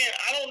 And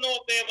I don't know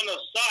if they have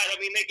enough size.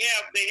 I mean, they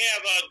have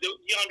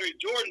DeAndre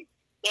Jordan.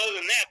 But other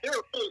than that, they're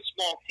a really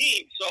small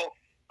team. So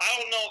I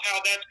don't know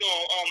how that's going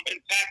to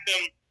impact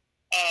them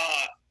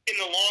in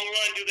the long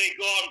run. Do they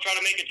go out and try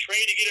to make a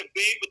trade to get a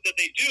big? But that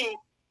they do,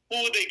 who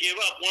would they give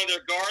up? One of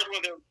their guards,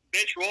 one of their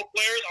bench role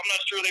players? I'm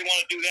not sure they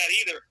want to do that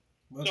either.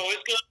 Well, so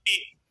it's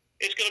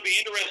going to be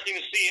interesting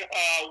to see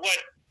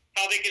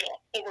how they can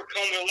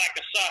overcome their lack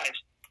of size.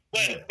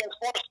 But as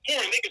far as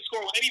scoring, they can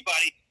score with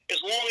anybody as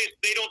long as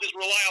they don't just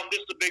rely on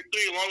just the big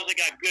three. As long as they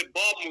got good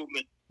ball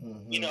movement,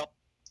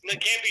 there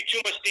can't be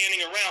too much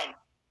standing around.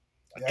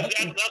 Yeah,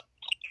 that's what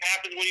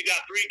happens when you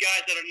got three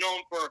guys that are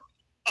known for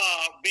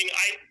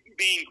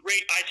being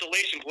great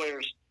isolation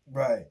players.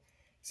 Right.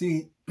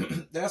 See,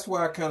 that's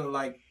why I kind of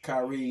like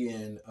Kyrie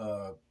and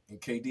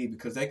KD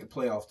because they could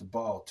play off the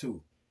ball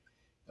too.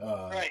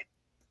 Right.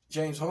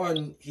 James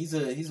Harden,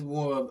 he's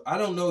more of, I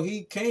don't know,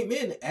 he came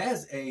in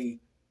as a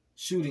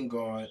shooting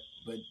guard,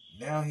 but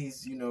now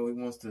he's, he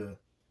wants to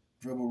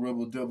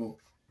dribble.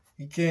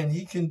 He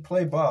can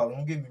play ball.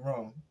 Don't get me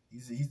wrong.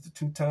 He's the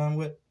 2-time,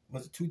 what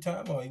was it,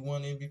 2-time, or he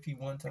won MVP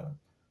 1 time?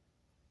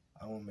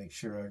 I want to make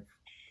sure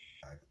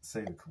I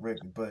say it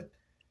correctly, but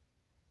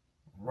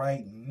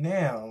right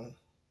now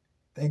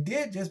they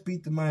did just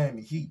beat the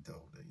Miami Heat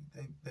though.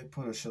 They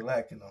put a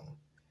shellacking on them,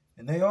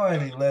 and they are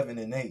at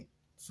 11-8,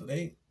 so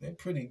they're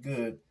pretty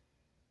good.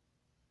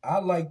 I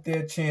like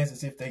their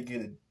chances if they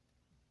get a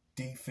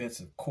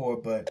defensive core,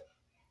 but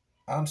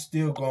I'm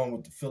still going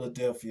with the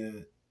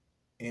Philadelphia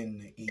in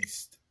the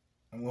East.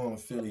 I'm going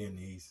with Philly in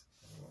the East.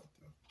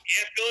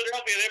 Yeah,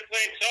 Philadelphia, they're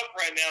playing tough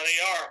right now. They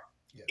are.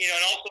 Yeah.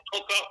 And also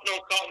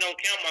don't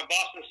count my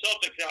Boston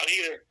Celtics out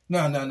either.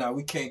 No.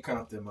 We can't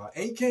count them out.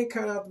 And you can't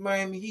count out the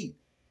Miami Heat.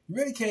 You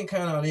really can't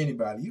count out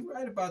anybody. You're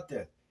right about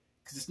that.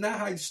 Because it's not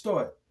how you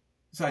start.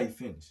 It's how you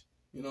finish.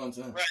 You know what I'm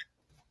saying? Right.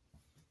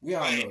 We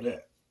all know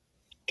that.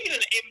 Even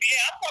the NBA,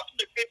 I'm watching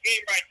the good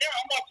game right now.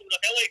 I'm watching the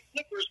LA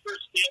Clippers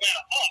versus the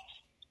Atlanta Hawks.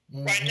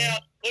 Mm-hmm. Right now,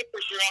 the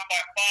Clippers are up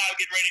by 5,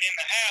 getting ready to end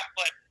the half.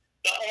 But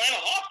the Atlanta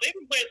Hawks, they've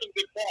been playing some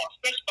good ball,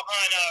 especially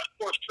behind, of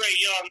course, Trae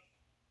Young,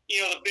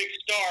 the big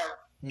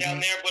star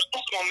down there. But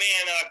also my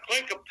man,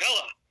 Clint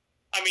Capella.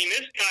 I mean,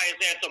 this guy has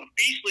had some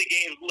beastly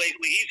games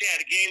lately. He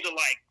had a game of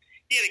like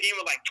 25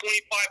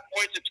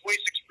 points and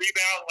 26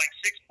 rebounds, like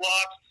 6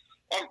 blocks.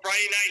 On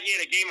Friday night, he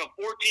had a game of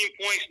 14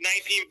 points,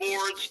 19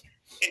 boards,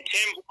 and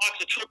 10 blocks,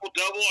 a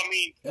triple-double. I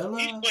mean,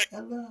 he's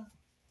playing.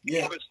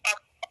 Yeah.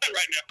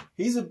 Right now.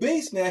 He's a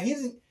beast now.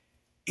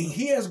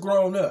 He has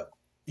grown up.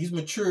 He's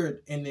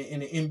matured in the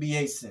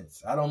NBA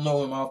sense. I don't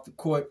know him off the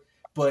court,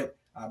 but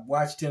I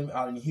watched him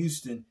out in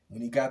Houston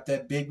when he got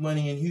that big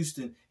money in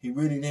Houston. He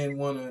really didn't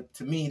want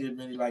to me, didn't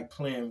really like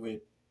playing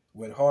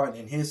with Harden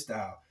and his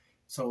style.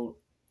 So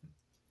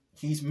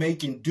he's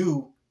making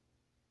do,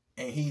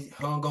 and he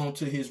hung on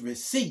to his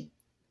receipt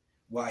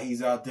while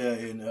he's out there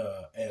in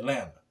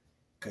Atlanta,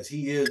 because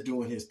he is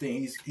doing his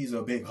thing. He's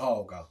a big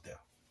hog out there.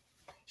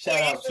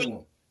 Shout out to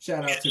him.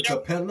 Shout out to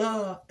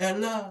Capella,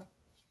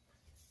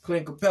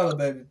 Clint Capella,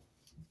 baby.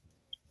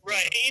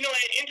 Right. And,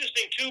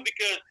 interesting, too,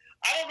 because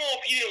I don't know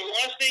if he didn't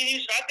want to stay in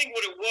Houston. I think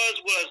what it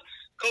was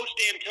Coach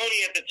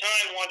D'Antoni at the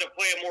time wanted to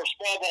play a more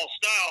small ball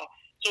style,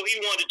 so he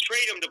wanted to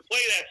trade him to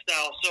play that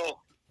style. So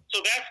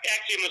that's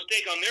actually a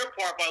mistake on their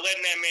part by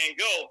letting that man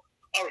go.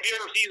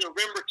 He's a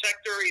rim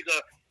protector. He's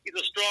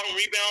a strong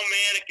rebound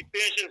man that can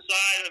finish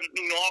inside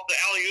and off the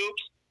alley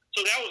oops.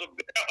 So that was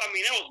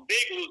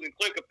big losing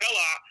Clint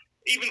Capella.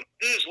 Even to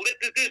this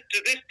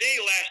day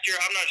last year,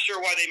 I'm not sure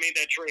why they made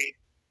that trade.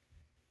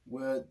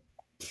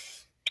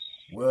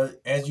 Well,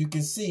 as you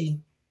can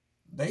see,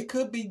 they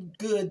could be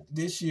good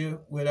this year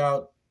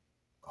without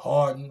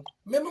Harden.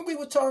 Remember we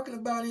were talking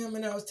about him,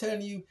 and I was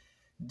telling you,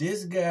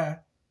 this guy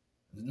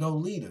is no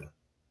leader.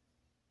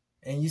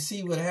 And you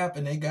see what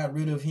happened. They got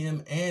rid of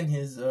him and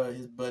his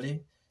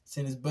buddy.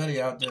 Sent his buddy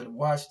out there to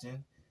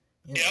Washington.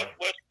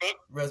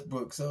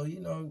 Westbrook. So,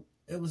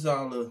 it was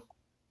all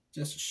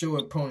just a show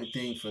opponent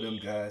thing for them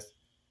guys.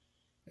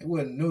 They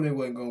knew they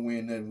wasn't going to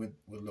win nothing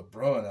with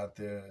LeBron out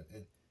there.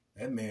 And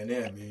that man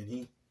there, man,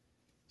 he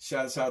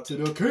shouts out to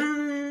the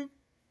king.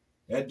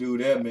 That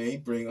dude there, man, he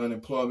bring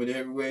unemployment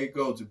everywhere he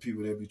goes to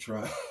people that be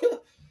trying.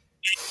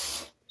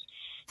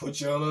 Put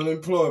you on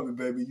unemployment,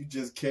 baby. You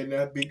just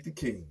cannot beat the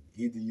king.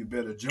 Either you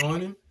better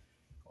join him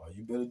or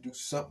you better do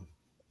something.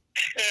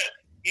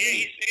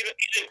 He's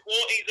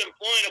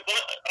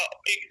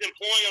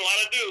employing a lot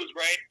of dudes,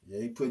 right?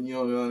 Yeah, he putting you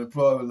on the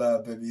unemployment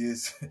line, baby.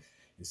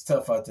 It's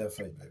tough out there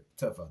for you, baby.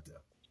 Tough out there.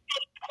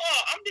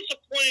 I'm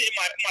disappointed in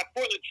my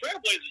Portland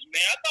Trailblazers,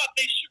 man. I thought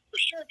they should for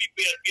sure be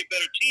a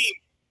better team,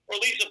 or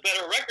at least a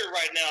better record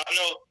right now.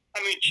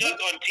 Chuck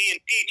on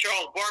TNT,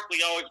 Charles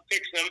Barkley always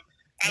picks them.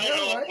 I don't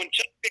know if when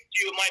Chuck picks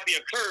you, it might be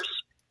a curse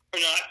or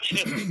not.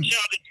 Shout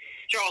out to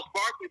Charles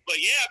Barkley, but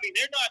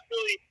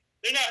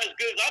they're not as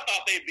good as I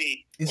thought they'd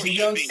be. It's a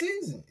young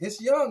season.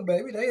 It's young,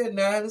 baby. They at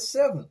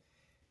 9-7.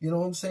 You know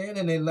what I'm saying?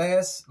 And they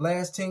last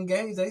 10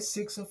 games, they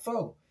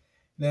 6-4.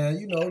 Now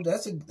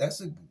that's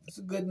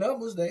a good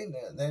numbers. They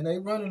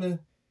running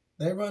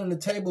the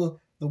table.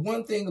 The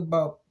one thing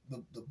about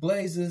the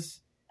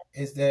Blazers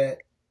is that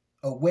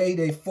away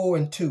they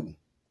 4-2,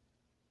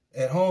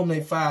 at home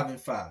they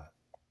 5-5.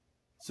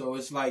 So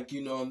it's like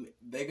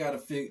they gotta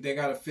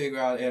figure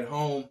out at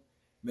home.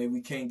 Maybe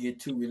we can't get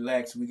too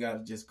relaxed. We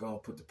gotta just go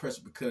and put the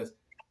pressure, because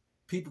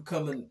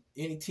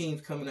any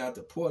teams coming out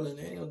to Portland,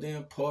 there ain't no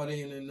damn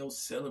partying and no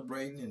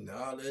celebrating and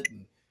all that,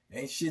 and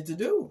ain't shit to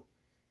do.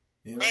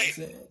 You know what I'm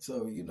saying?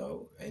 So,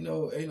 ain't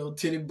no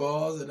titty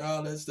bars and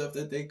all that stuff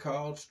that they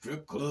call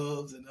strip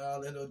clubs and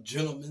all that, or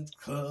gentlemen's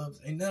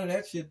clubs. Ain't none of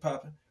that shit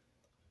popping.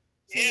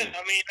 So, hey,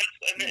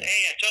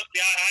 trust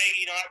me,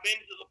 I've been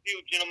to a few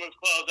gentlemen's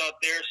clubs out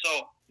there,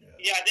 so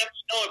I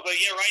definitely know it. But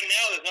right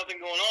now there's nothing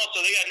going on,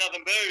 so they got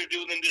nothing better to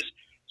do than just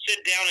sit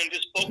down and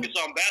just focus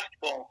on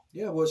basketball.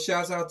 Yeah, well,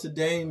 shouts out to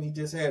Dame. He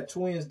just had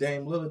twins.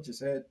 Dame Lillard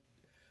just had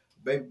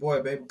baby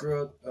boy, baby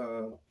girl,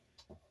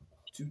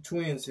 two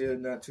twins here,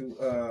 not too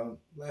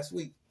last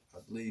week, I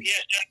believe. Yeah,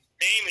 shout out to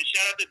Dame, and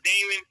shout out to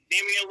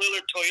Damian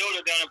Lillard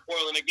Toyota down in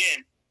Portland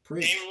again.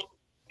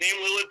 Dame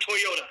Lillard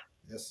Toyota.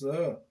 Yes,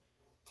 sir.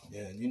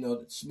 Yeah, you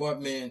know,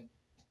 smart men,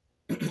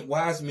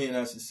 wise men,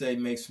 I should say,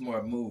 make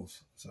smart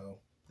moves. So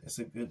it's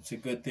a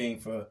good thing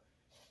for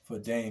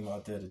Dame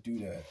out there to do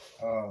that.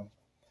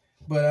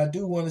 But I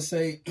do want to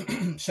say,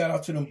 shout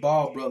out to them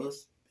Ball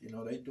brothers. You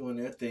know, they doing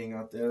their thing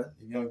out there,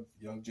 the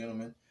young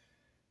gentlemen.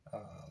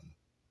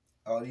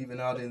 Even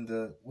out in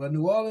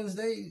New Orleans,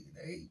 they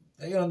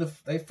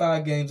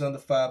 5 games under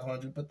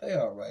 500, but they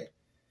all right.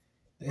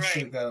 They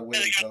still got a way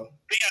to go.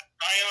 They got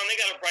Zion. They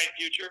got a bright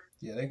future.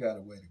 Yeah, they got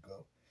a way to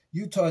go.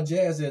 Utah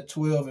Jazz at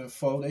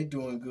 12-4. They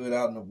doing good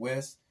out in the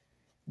West.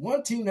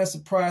 One team that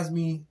surprised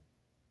me,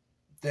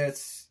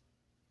 that's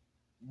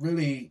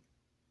really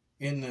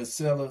in the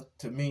cellar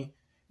to me,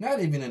 not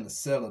even in the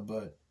cellar,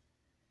 but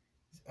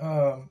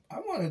I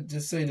want to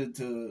just say that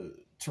the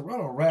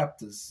Toronto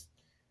Raptors,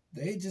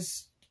 they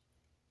just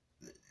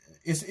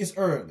it's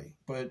early,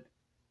 but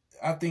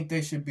I think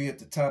they should be at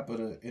the top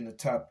in the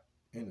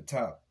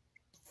top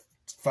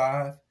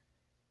 5,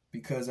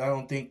 because I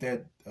don't think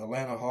that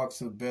Atlanta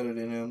Hawks are better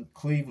than them.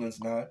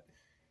 Cleveland's not.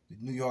 The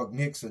New York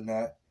Knicks are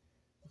not.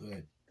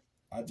 But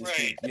I just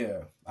think,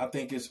 I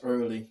think it's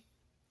early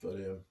for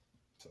them.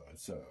 So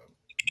it's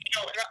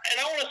and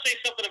I want to say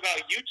something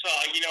about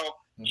Utah. You know,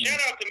 shout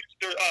out to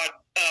Mr.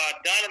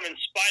 Donovan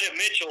Spider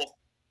Mitchell.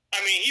 I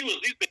mean, he's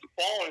been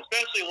balling,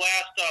 especially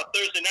last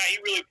Thursday night.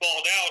 He really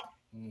balled out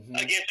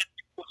against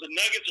the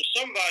Nuggets or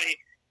somebody.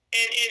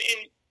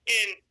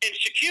 And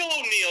Shaquille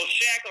O'Neal,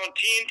 Shaq on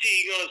TNT,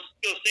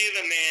 gonna say to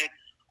the man,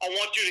 I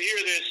want you to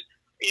hear this.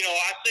 You know,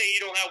 I say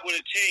you don't have what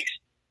it takes.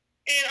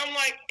 And I'm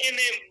like, and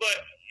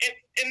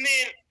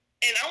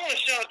I want to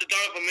shout out to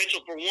Donovan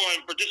Mitchell for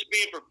just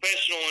being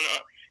professional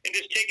and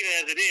just taking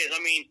it as it is. I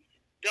mean,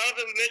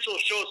 Donovan Mitchell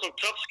shows some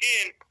tough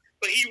skin,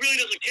 but he really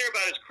doesn't care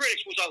about his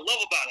critics, which I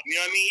love about him. You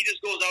know what I mean? He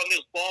just goes out and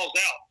just balls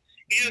out.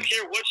 He doesn't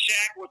care what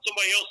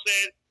somebody else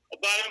said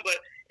about him. But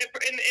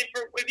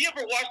if you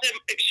ever watched that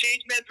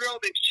exchange, man, Drill,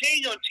 the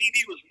exchange on TV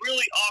was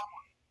really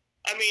awkward.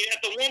 I mean, at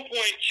the one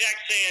point, Shaq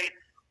saying,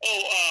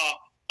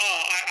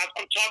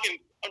 I'm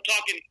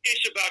talking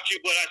ish about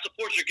you, but I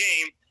support your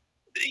game.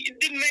 It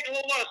didn't make a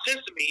whole lot of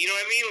sense to me. You know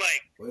what I mean?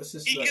 Like,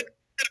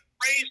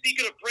 he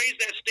could have praised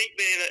that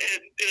statement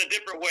in a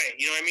different way.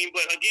 You know what I mean?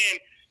 But again,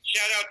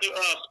 shout out to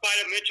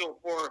Spider Mitchell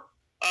for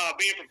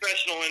being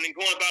professional and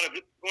going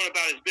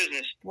about his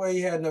business. Well,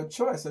 he had no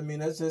choice. I mean,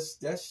 that's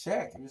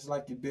Shaq. It's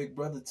like your big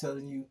brother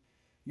telling you,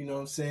 you know what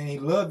I'm saying, he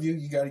love you.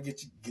 You got to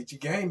get your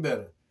game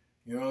better.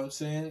 You know what I'm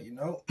saying? You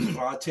know,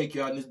 I'll take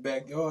you out in this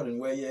backyard and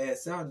wear your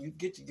ass out and you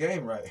get your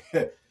game right.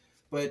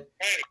 But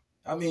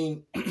I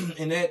mean,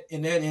 in that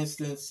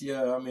instance,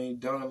 yeah, I mean,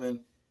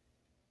 Donovan,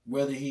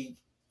 whether he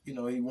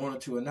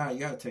wanted to or not, you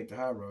got to take the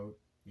high road.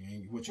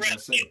 What you gonna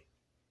say?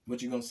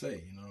 What you gonna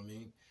say? You know what I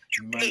mean?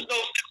 There's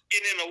no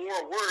getting in a war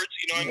of words.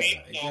 You know what I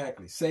mean?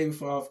 Exactly. Save it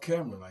for off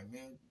camera. Like,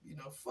 man, you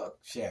know,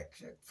 fuck Shaq.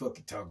 Fuck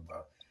you talking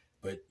about.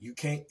 But you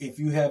can't, if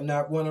you have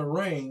not won a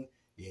ring,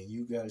 then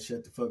you gotta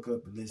shut the fuck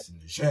up and listen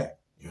to Shaq.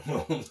 You know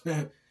what I'm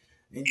saying?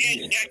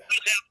 Shaq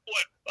does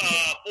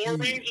have 4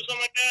 rings or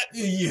something like that.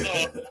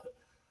 Yeah.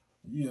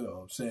 You know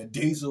what I'm saying?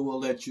 Diesel will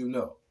let you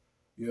know.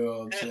 You know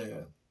what I'm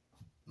saying?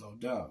 No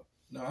doubt.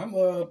 No, I'm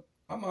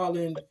all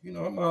in. You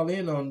know, I'm all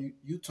in on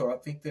Utah. I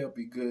think they'll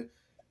be good,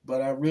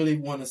 but I really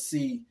want to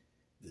see.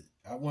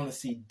 I want to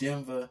see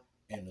Denver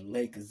and the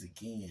Lakers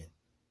again,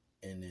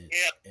 in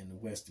the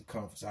Western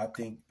Conference.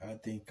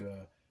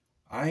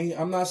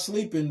 I'm not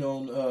sleeping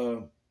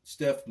on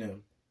Steph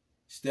now.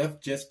 Steph,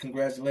 just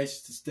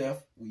congratulations to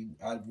Steph. We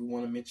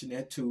want to mention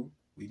that too.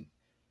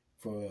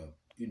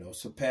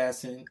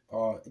 Surpassing,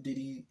 or did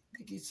he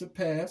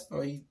surpassed,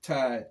 or he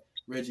tied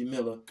Reggie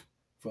Miller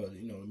for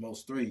the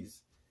most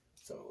threes.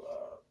 So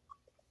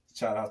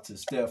shout out to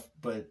Steph,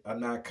 but I'm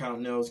not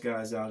counting those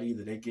guys out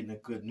either. They're getting a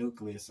good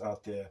nucleus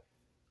out there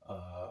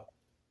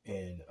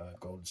in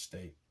Golden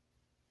State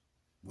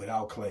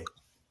without Clay.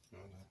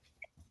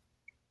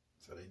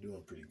 So they're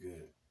doing pretty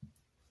good.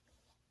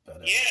 But,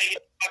 I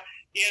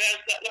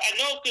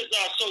know because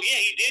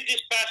he did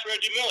just pass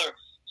Reggie Miller.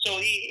 So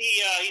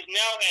he's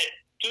now at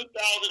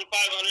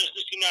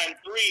 2,569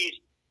 threes,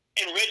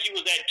 and Reggie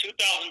was at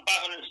 2,560.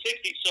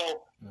 So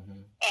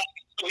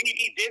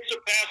he did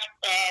surpass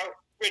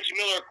Reggie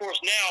Miller. Of course,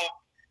 now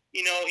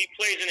he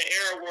plays in an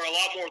era where a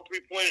lot more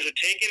 3-pointers are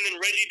taken than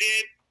Reggie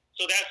did.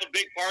 So that's a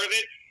big part of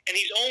it. And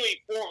he's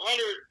only 404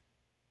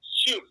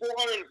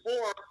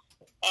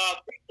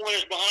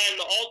 3-pointers behind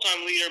the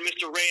all-time leader,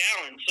 Mr. Ray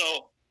Allen.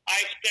 So I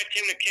expect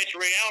him to catch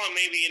Ray Allen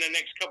maybe in the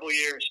next couple of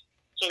years.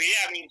 So,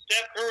 yeah, I mean,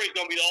 Steph Curry's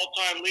going to be the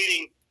all-time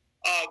leading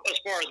as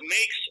far as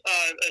makes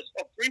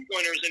of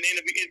 3-pointers in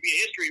NBA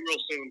history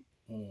real soon.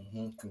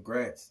 Mm-hmm.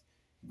 Congrats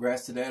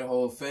to that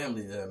whole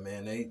family there,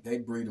 man. They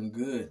breed them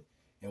good.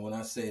 And when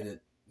I say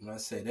that, when I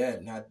say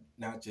that,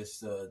 not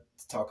just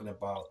talking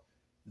about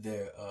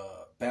their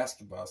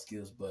basketball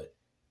skills, but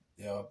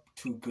they are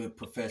two good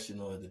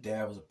professionals. The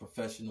dad was a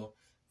professional,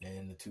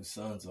 and the two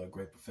sons are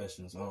great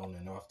professionals on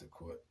and off the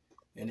court.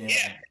 And they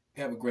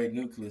have a great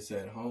nucleus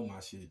at home. I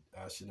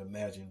should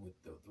imagine with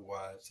the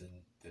wives and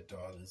their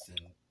daughters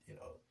and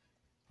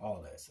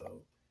all that.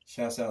 So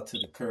shouts out to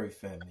the Curry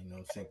family. You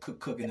know what I'm saying? Keep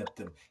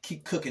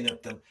cooking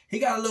up them. He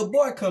got a little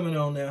boy coming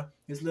on now.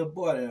 His little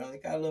boy there. He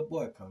got a little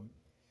boy coming.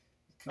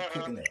 Keep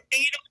cooking up.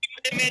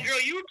 And man, Joe,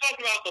 you were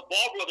talking about the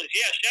Ball brothers.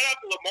 Yeah, shout out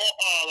to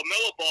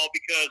LaMelo Ball,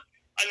 because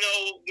I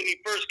know when he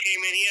first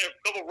came in, he had a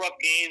couple rough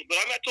games.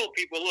 But I told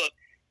people, look,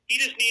 he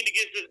just needs to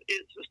get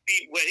his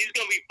feet wet. He's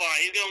going to be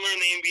fine. He's going to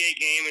learn the NBA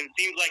game, and it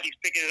seems like he's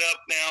picking it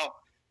up now.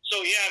 So,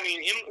 yeah, I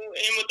mean, him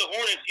with the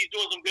Hornets, he's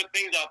doing some good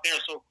things out there.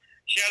 So,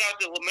 shout out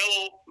to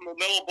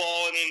LaMelo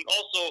Ball, and then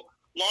also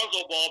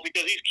Lonzo Ball,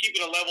 because he's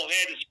keeping a level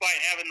head despite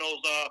having those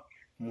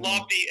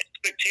lofty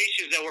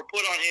expectations that were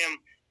put on him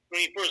when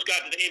he first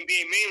got to the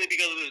NBA, mainly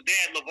because of his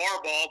dad,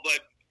 LeVar Ball. But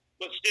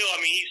still, I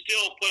mean, he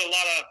still put a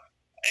lot of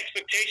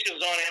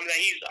expectations on him that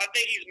I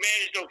think he's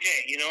managed okay,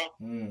 you know?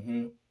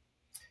 Mm-hmm.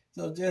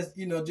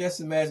 So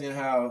just imagine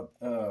how,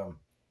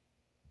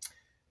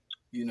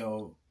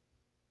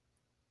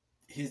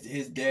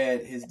 his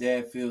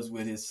dad feels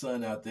with his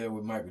son out there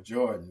with Michael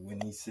Jordan when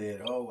he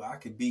said, "Oh, I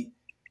could beat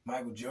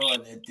Michael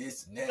Jordan at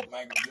this and that."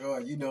 Michael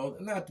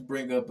Jordan, not to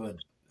bring up a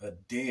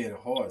dead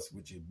horse,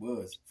 which it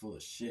was full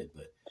of shit,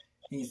 but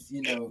he's,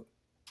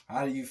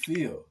 how do you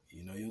feel?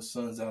 Your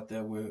son's out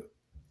there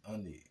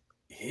under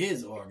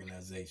his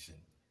organization.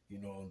 You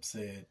know what I'm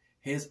saying?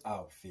 His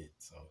outfit.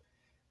 So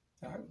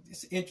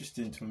it's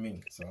interesting to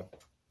me. So,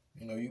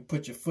 you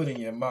put your foot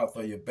in your mouth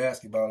or your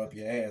basketball up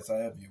your ass,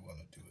 however you want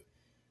to do it.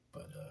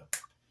 But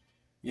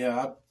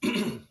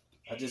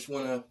I just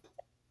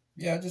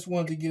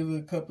wanted to give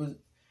a couple.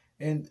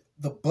 And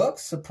the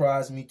Bucks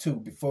surprised me too.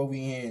 Before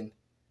we end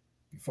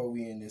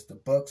this, the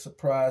Bucks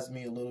surprised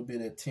me a little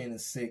bit at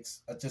 10-6.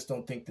 I just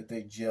don't think that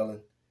they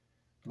gelling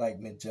like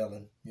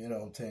Magellan. You know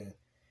what I'm saying?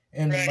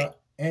 And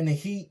and the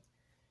Heat,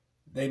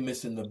 they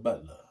missing the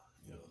Butler.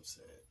 You know what I'm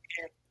saying?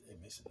 They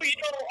missing.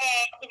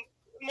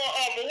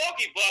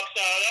 Milwaukee Bucks.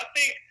 I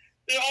think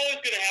they're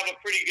always going to have a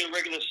pretty good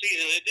regular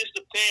season. It just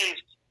depends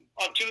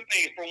on two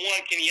things. For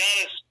one, can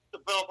Giannis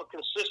develop a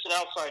consistent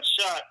outside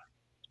shot,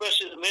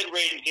 especially the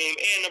mid-range game?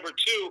 And number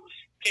two,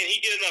 can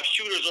he get enough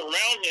shooters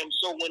around him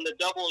so when the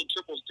double and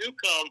triples do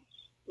come,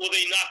 will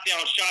they knock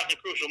down shots in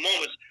crucial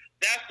moments?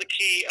 That's the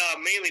key,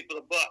 mainly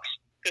for the Bucks,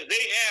 because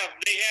they have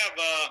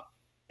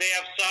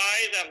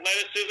size,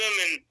 athleticism,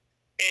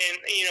 and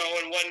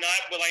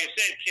whatnot. But like I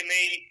said, can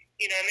they?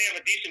 And they have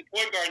a decent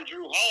point guard in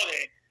Drew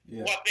Holiday,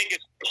 who I think is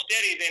more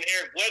steady than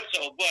Eric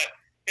Bledsoe. But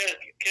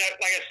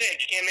like I said,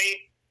 can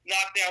they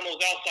knock down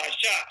those outside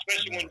shots,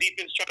 especially when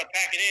defense try to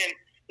pack it in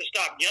to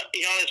stop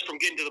Giannis from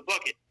getting to the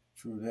bucket?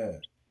 True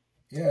that.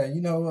 Yeah,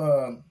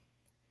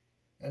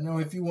 I know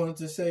if you wanted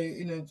to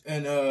say,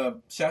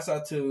 and shouts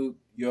out to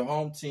your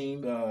home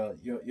team,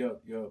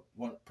 your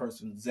one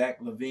person, Zach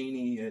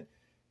LaVine, hit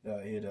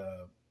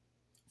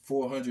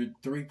 400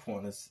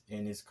 3-pointers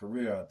in his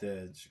career out there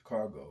in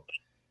Chicago.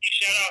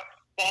 Shout out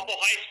Buffalo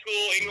High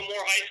School,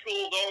 Inglemoor High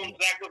School's own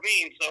Zach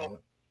LaVine. So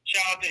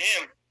shout out to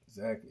him.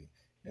 Exactly.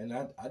 And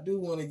I do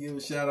want to give a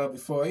shout out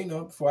before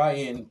I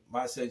end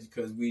my section,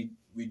 because we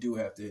do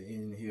have to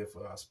end here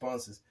for our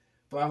sponsors.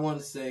 But I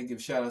want to give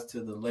shout outs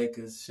to the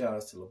Lakers, shout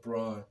outs to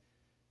LeBron,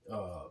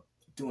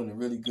 doing a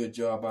really good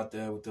job out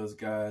there with those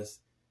guys.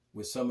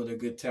 With some of the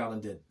good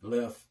talent that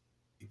left,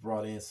 he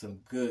brought in some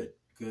good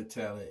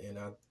talent, and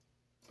I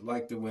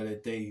like the way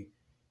that they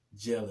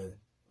gelling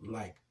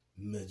like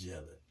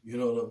Magellan. You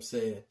know what I'm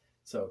saying?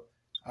 So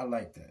I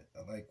like that.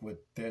 I like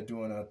what they're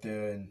doing out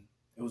there, and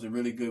it was a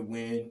really good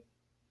win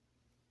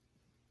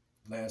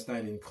last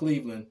night in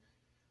Cleveland,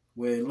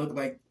 where it looked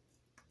like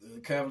the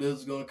Cavaliers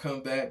was going to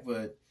come back,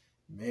 but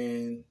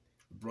man,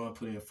 LeBron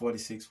put in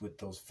 46 with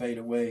those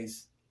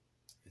fadeaways.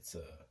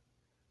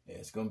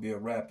 It's going to be a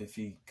wrap if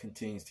he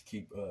continues to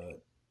keep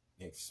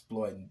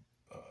exploiting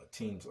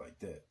teams like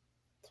that.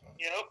 So,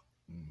 yep.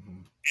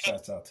 Mm-hmm.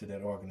 Shouts out to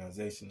that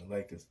organization, the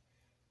Lakers.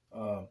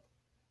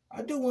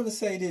 I do want to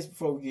say this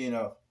before we get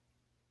off.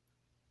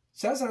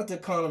 Shouts out to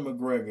Conor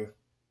McGregor,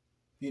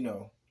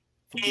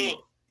 for being,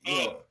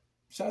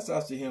 shouts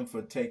out to him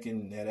for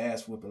taking that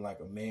ass whooping like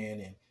a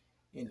man,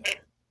 and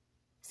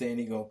saying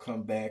he gonna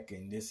come back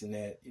and this and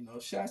that.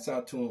 Shouts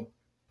out to him.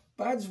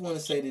 But I just want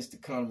to say this to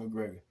Conor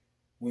McGregor: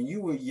 when you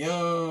were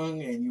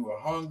young and you were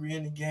hungry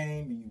in the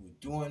game and you were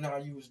doing how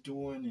you was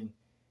doing and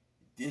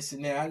this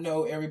and that, I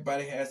know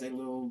everybody has their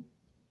little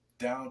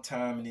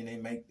downtime and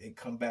then they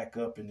come back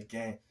up in the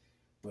game.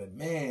 But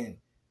man,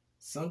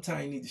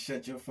 sometimes you need to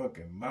shut your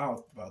fucking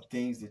mouth about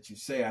things that you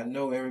say. I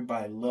know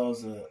everybody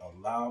loves a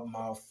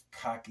loudmouth,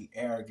 cocky,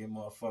 arrogant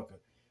motherfucker,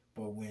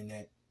 but when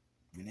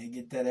they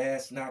get that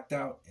ass knocked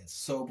out and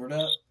sobered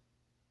up,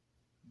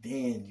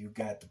 then you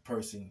got the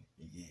person,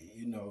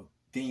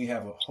 then you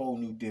have a whole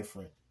new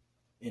different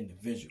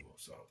individual.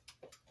 So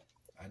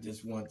I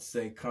just want to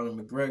say, Conor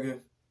McGregor,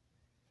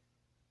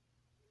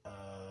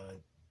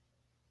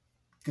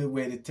 good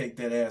way to take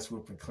that ass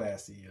whooping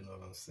classy. You know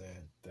what I'm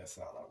saying? That's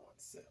all I want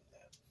to say on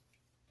that.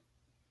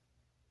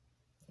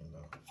 You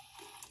know.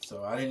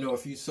 So I didn't know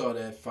if you saw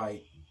that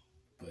fight,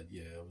 but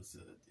yeah, it was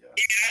yeah.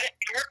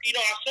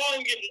 Yeah, I saw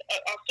him getting.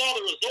 I saw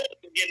the result of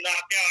him getting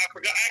knocked out. I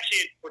forgot. Actually,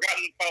 had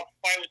forgotten about the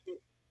fight was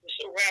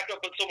so wrapped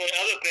up in so many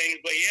other things.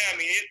 But yeah, I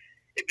mean,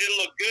 it didn't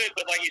look good.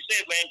 But like you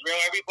said,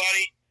 Landrell,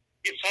 everybody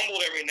gets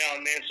humbled every now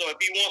and then. So if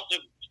he wants to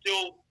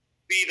still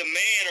be the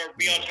man or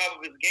be on top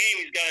of his game,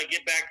 he's got to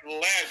get back to the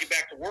lab, get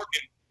back to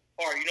working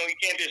hard. You know, you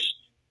can't just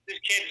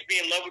be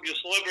in love with your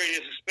celebrity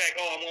and expect,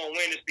 oh, I'm going to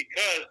win just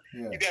because.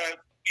 You got to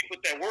put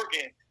that work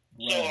in.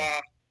 Right. So,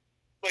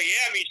 but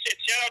yeah, I mean,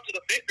 shout out to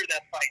the victor of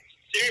that fight.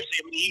 Seriously,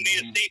 I mean, he made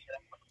a statement.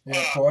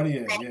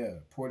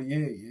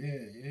 Portier,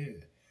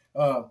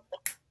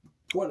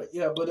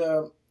 yeah. But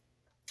I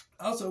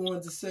also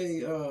wanted to say,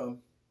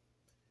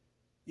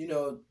 you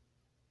know,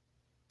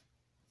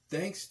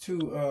 thanks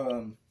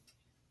to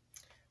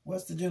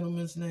what's the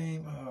gentleman's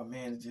name? Oh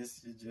man, it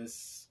just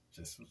was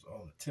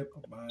on the tip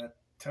of my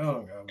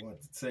tongue. I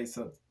wanted to say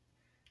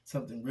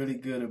something really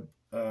good.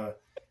 I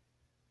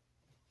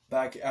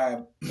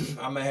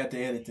might have to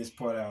edit this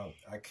part out.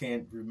 I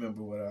can't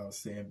remember what I was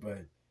saying,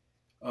 but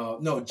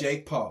no,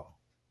 Jake Paul.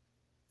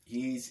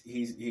 He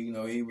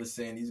was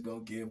saying he's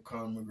gonna give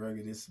Conor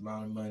McGregor this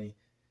amount of money.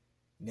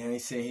 Now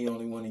he's saying he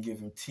only want to give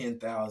him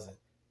 $10,000.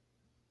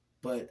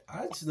 But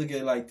I just look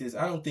at it like this.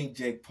 I don't think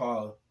Jake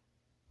Paul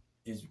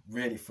is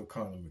ready for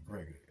Conor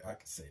McGregor. I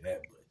can say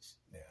that much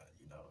now.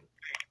 You know,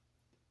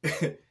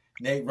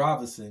 Nate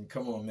Robinson.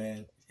 Come on,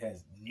 man.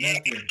 Has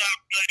nothing.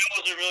 That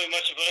wasn't really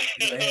much of a.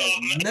 Has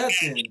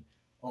nothing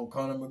on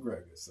Conor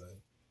McGregor,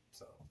 son.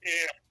 So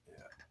yeah.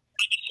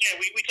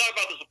 We talk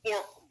about this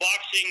before.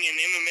 Boxing and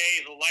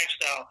MMA is a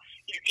lifestyle.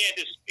 It can't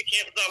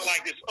stop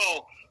like this.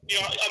 Oh, you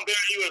know, I'm better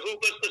than you at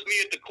hoop. Let's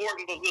meet at the court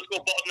and let's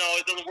go. No,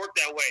 it doesn't work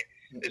that way.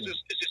 It's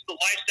just the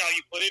lifestyle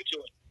you put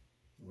into it.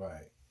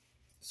 Right.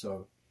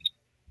 So,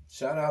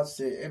 shout outs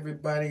to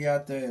everybody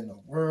out there in the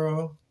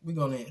world. We're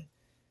gonna,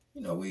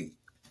 you know,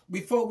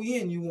 before we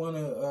end, you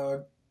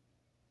wanna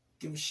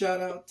give a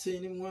shout out to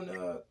anyone?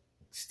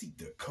 Steve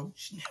the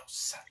Coach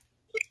Nelson.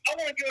 I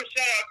want to give a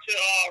shout out to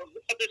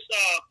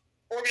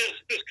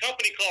this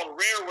company called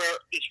Rareware.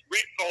 This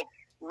called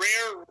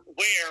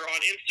Rareware on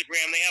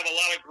Instagram. They have a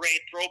lot of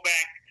great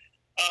throwback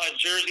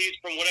jerseys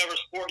from whatever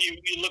sport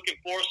you're looking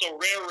for. So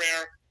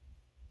Rareware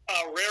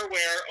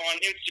on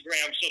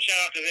Instagram. So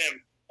shout out to them.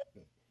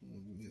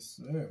 Yes,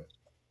 sir.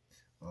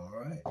 All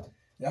right.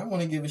 Yeah, I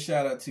want to give a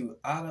shout out to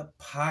Out of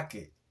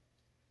Pocket.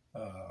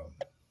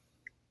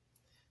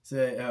 It's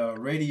a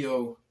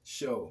radio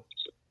show.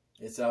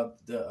 It's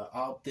out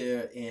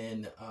there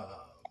in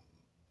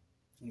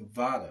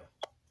Nevada.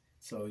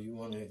 So you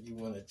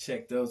wanna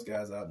check those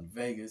guys out in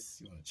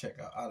Vegas. You wanna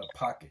check out Out of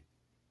Pocket,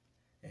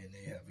 and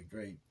they have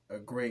a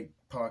great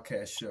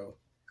podcast show.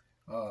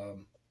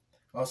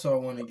 Also, I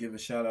want to give a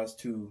shout out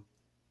to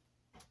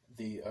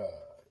the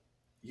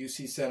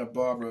UC Santa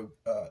Barbara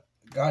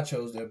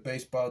Gachos, their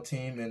baseball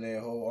team, and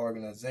their whole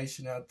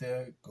organization out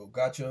there. Go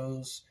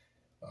Gachos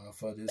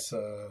for this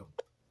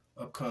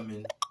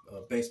upcoming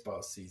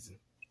baseball season,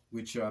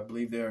 which I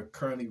believe they're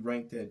currently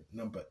ranked at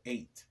number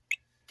 8.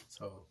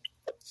 So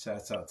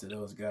shouts out to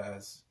those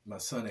guys. My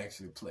son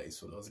actually plays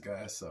for those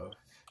guys, so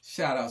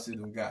shout out to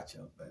them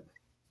Gachos, baby.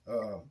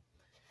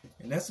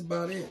 And that's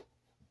about it.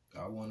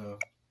 I want to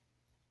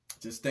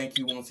just thank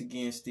you once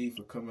again, Steve,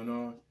 for coming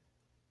on.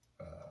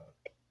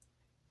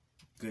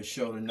 Good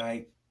show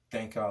tonight.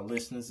 Thank our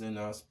listeners and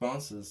our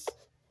sponsors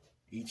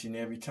each and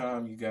every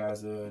time. You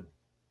guys are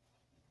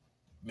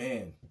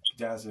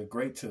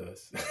great to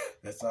us.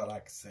 That's all I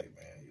can say,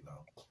 man, you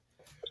know.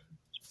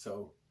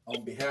 So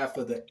on behalf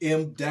of the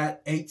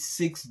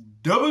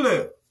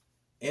M.86WL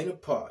and the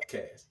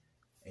podcast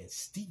and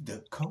Steve the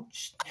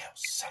Coach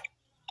Nelson,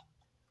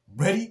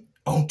 ready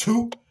on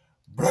 2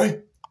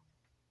 break.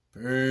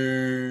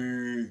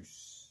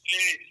 Peace.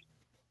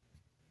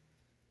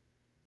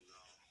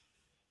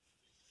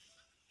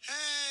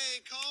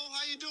 Hey, Cole,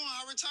 how you doing?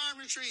 How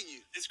retirement treating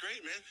you? It's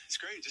great, man. It's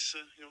great. Just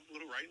a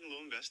little writing, a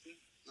little investing.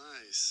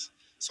 Nice.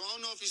 So I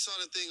don't know if you saw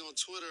the thing on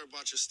Twitter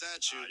about your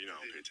statue. I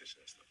don't pay attention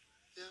to that stuff.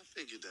 Yeah, I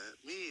figured that.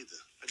 Me either.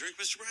 A drink,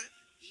 Mr. Bryant?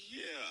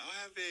 Yeah,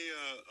 I'll have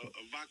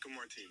a vodka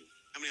martini.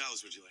 How many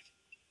dollars would you like?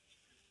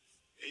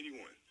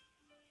 81.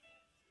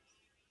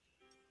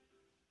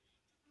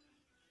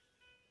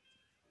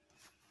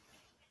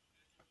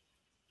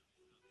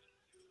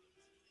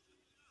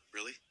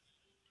 Really?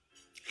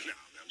 No,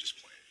 I'm just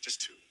playing.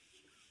 Just 2.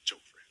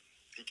 Joke for him.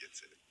 He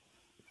gets it.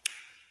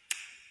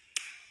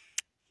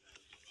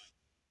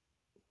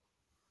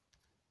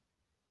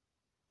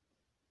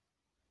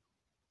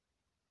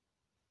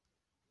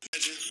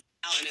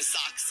 Out in his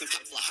socks and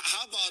flip-flops.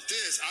 How about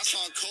this? I saw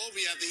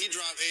Kobe after he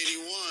dropped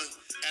 81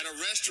 at a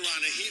restaurant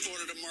and he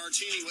ordered a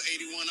martini with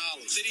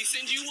 $81. Did he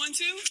send you one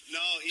too?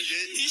 No, he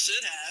didn't. He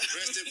should have.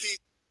 Rest in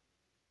peace.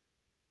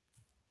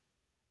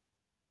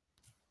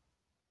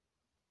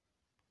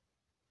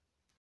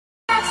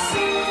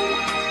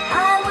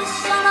 I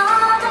wish on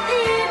all the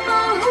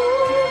people who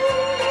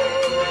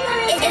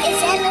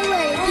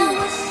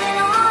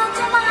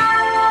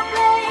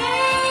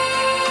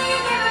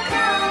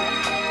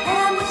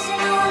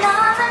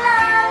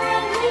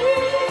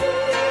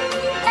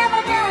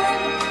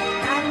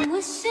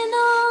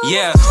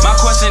Yeah, my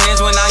question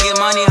is when I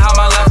get money, how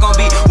my life gon'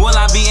 be? Will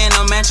I be in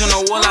a mansion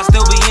or will I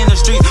still be in the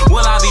street?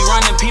 Will I be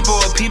running people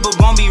or people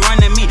gon' be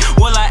running me?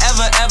 Will I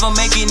ever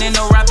make it in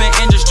the rapping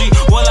industry?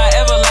 Will I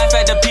ever laugh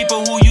at the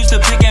people who used to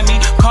pick at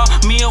me? Call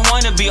me a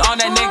wannabe, all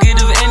that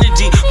negative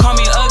energy. Call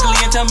me ugly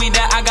and tell me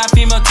that I got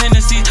female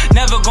tendencies.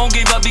 Never gon'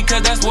 give up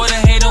because that's what a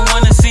hater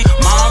wanna see.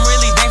 Mom, I'm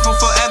really thankful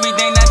for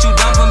everything that you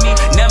done for me.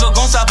 Never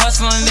gon' stop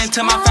hustling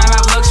until my fam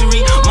have luxury.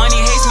 Money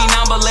hates me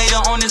now, but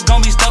later on it's gon'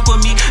 be stuck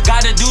with me.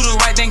 Gotta do the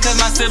right thing cause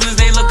my siblings,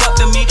 they look up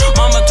to me.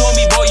 Mama told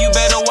me, boy, you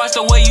better watch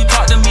the way you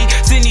talk to me.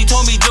 Sydney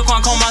told me,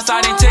 Jaquan, come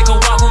outside and take a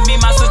walk with me.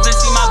 My sister,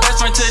 she my best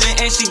friend to the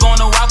end, she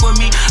gonna rock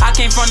with me. I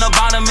came from the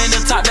bottom and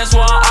the top, that's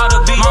where I ought to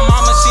be. My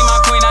mama, she my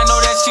queen, I know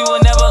that she will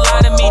never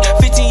lie to me.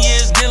 15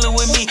 years dealing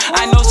with me,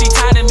 I know she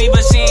tired of me,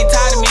 but she ain't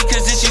tired of me.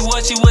 Cause if she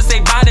was, she would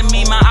say bye to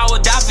me. I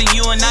would die for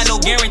you and I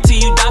no guarantee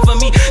you die for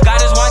me.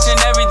 God is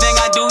watching everything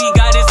I do, he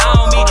got his eye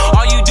on me.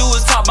 All you do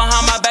is talk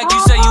behind my back, you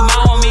say you my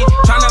homie.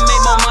 Tryna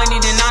make more money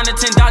than 9 to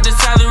 10 doctor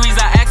salaries.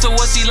 I asked her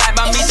what she like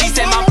by me, she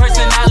said my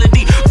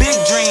personality. Big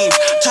dreams,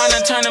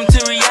 tryna turn them to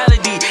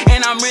reality.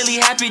 And I'm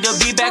really happy to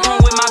be back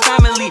home with my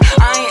family.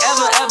 I ain't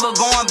ever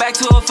going back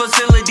to a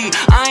facility.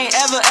 I ain't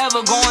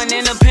ever going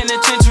in a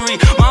penitentiary.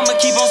 Mama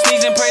keep on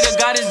sneezing, pray to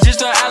God it's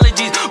just her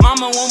allergies.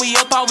 Mama, when we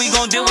up, how we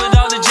gon' deal with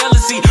all the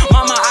jealousy?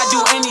 Mama, I do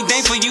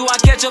anything for you, I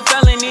catch a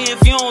felony.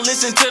 If you don't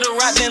listen to the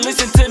rap, then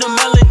listen to the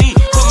melody.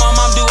 Put my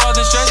mom do all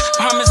the stress,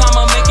 promise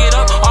I'ma make it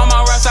up. All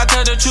my raps, I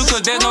tell the truth,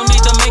 cause there's no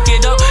need to make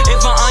it up.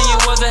 If an onion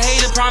was a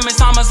hater, promise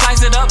I'ma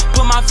slice it up.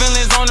 Put my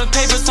feelings on the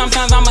paper,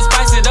 sometimes I'ma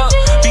spice it up.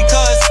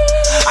 Because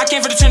I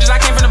came from the trenches, I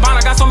came from the bottom.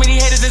 I got so many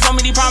haters and so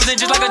many problems, and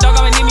just like a dog,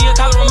 I'ma need me a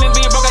collar. Remember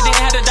being broke, I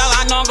didn't have a dollar.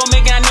 I know I'm gon'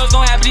 make it, I know it's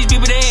gon' happen. These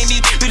people, they ain't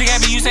these people,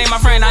 can't be you saying my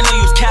friend, I know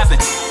you was capping.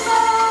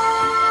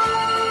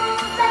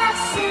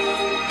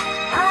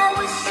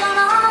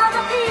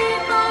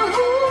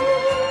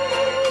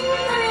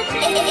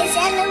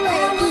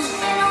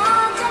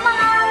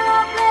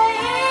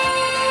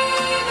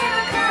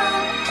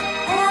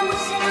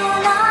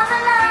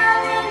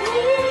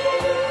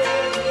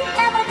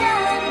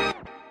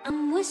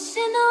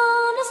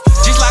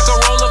 Just like a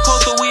roller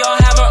coaster, we all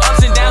have our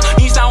ups and downs.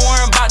 You stop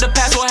worrying about the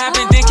past, what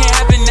happened then can't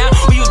happen now.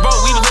 We was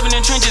broke, we was living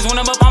in trenches. When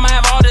I'm up, I'ma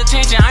have all the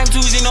attention. I'm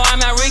Tuesday, no, I'm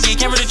not Ricky.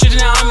 Came from the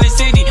trenches, now I'm in the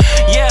city.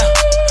 Yeah,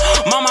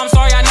 Mama, I'm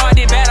sorry, I know I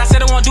did bad. I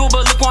said I won't do it,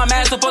 but look where I'm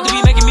at. Supposed to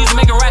be making music,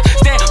 making rap.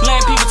 Stand,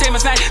 letting people take my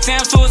snack. Say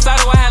I'm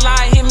suicidal, I had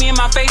lie, hit me in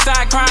my face,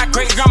 I cried.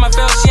 Great grandma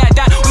fell, she had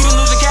died. We been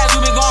losing cash,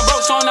 we been going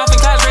broke, showing off in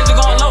class, grades are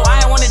going low.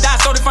 I ain't wanna die,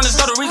 stole it from the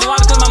store. The reason why,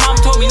 because my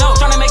mom told me no.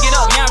 Tryna make it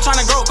up, yeah, I'm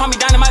tryna grow. Call me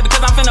dynamite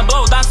because I'm finna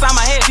blow. Down inside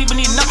my head, people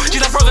need to know.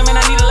 She's like frozen, man,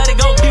 I need to let it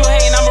go. People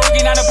hating, I'm a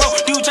rookie, not a pro.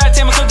 Dude try to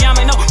tell me cookie, I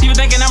may know. People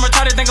thinking I'm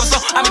retarded, think I'm slow.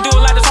 I been doing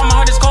a lot, that's why my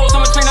heart is cold.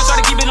 So much pain, I try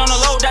to keep it on the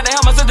low. That to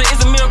help my sister is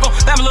a miracle.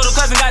 That my little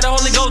cousin got the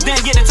Holy Ghost.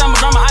 Didn't get it, tell my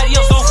grandma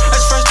adios. So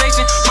that's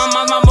frustration. My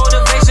mom's my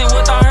motivation.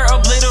 With all her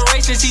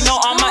obliteration, she know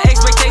all my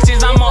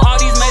expectations. I'm on all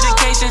these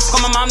medications.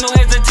 Call my mom, no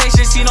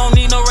hesitation. She don't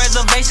need no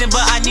reservation,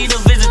 but I need a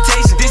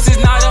visitation. This is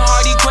not a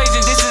hard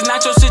equation. This is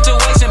not your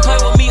situation. Play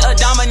with me, a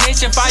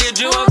domination. Fire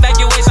drill,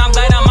 evacuation. I'm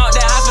glad I'm out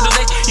that hospital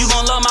day. You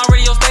gon' love my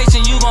radio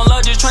station. You gon'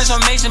 love this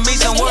transformation.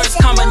 Mix some words,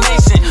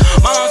 combination.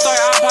 Mom, I'm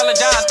sorry, I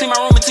apologize. Clean my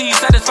room until you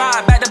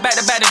satisfied. Back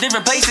to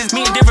different places.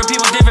 Meeting different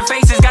people, different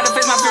faces. Gotta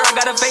face my fear, I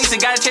gotta face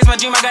it. Gotta chase my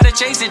dream, I gotta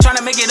chase it.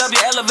 Tryna make it up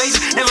your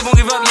elevation. Never gon'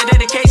 give up your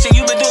dedication.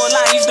 You been doing a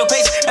lot, you still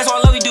patient. That's why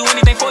I love you, do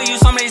anything for you.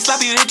 Somebody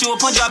slap you, hit you, or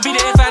punch you. I beat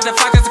it if I had to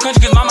fight across the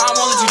country. Cause mama, I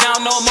won't let you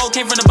down no more.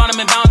 Came from the bottom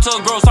and bound to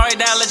grow. Sorry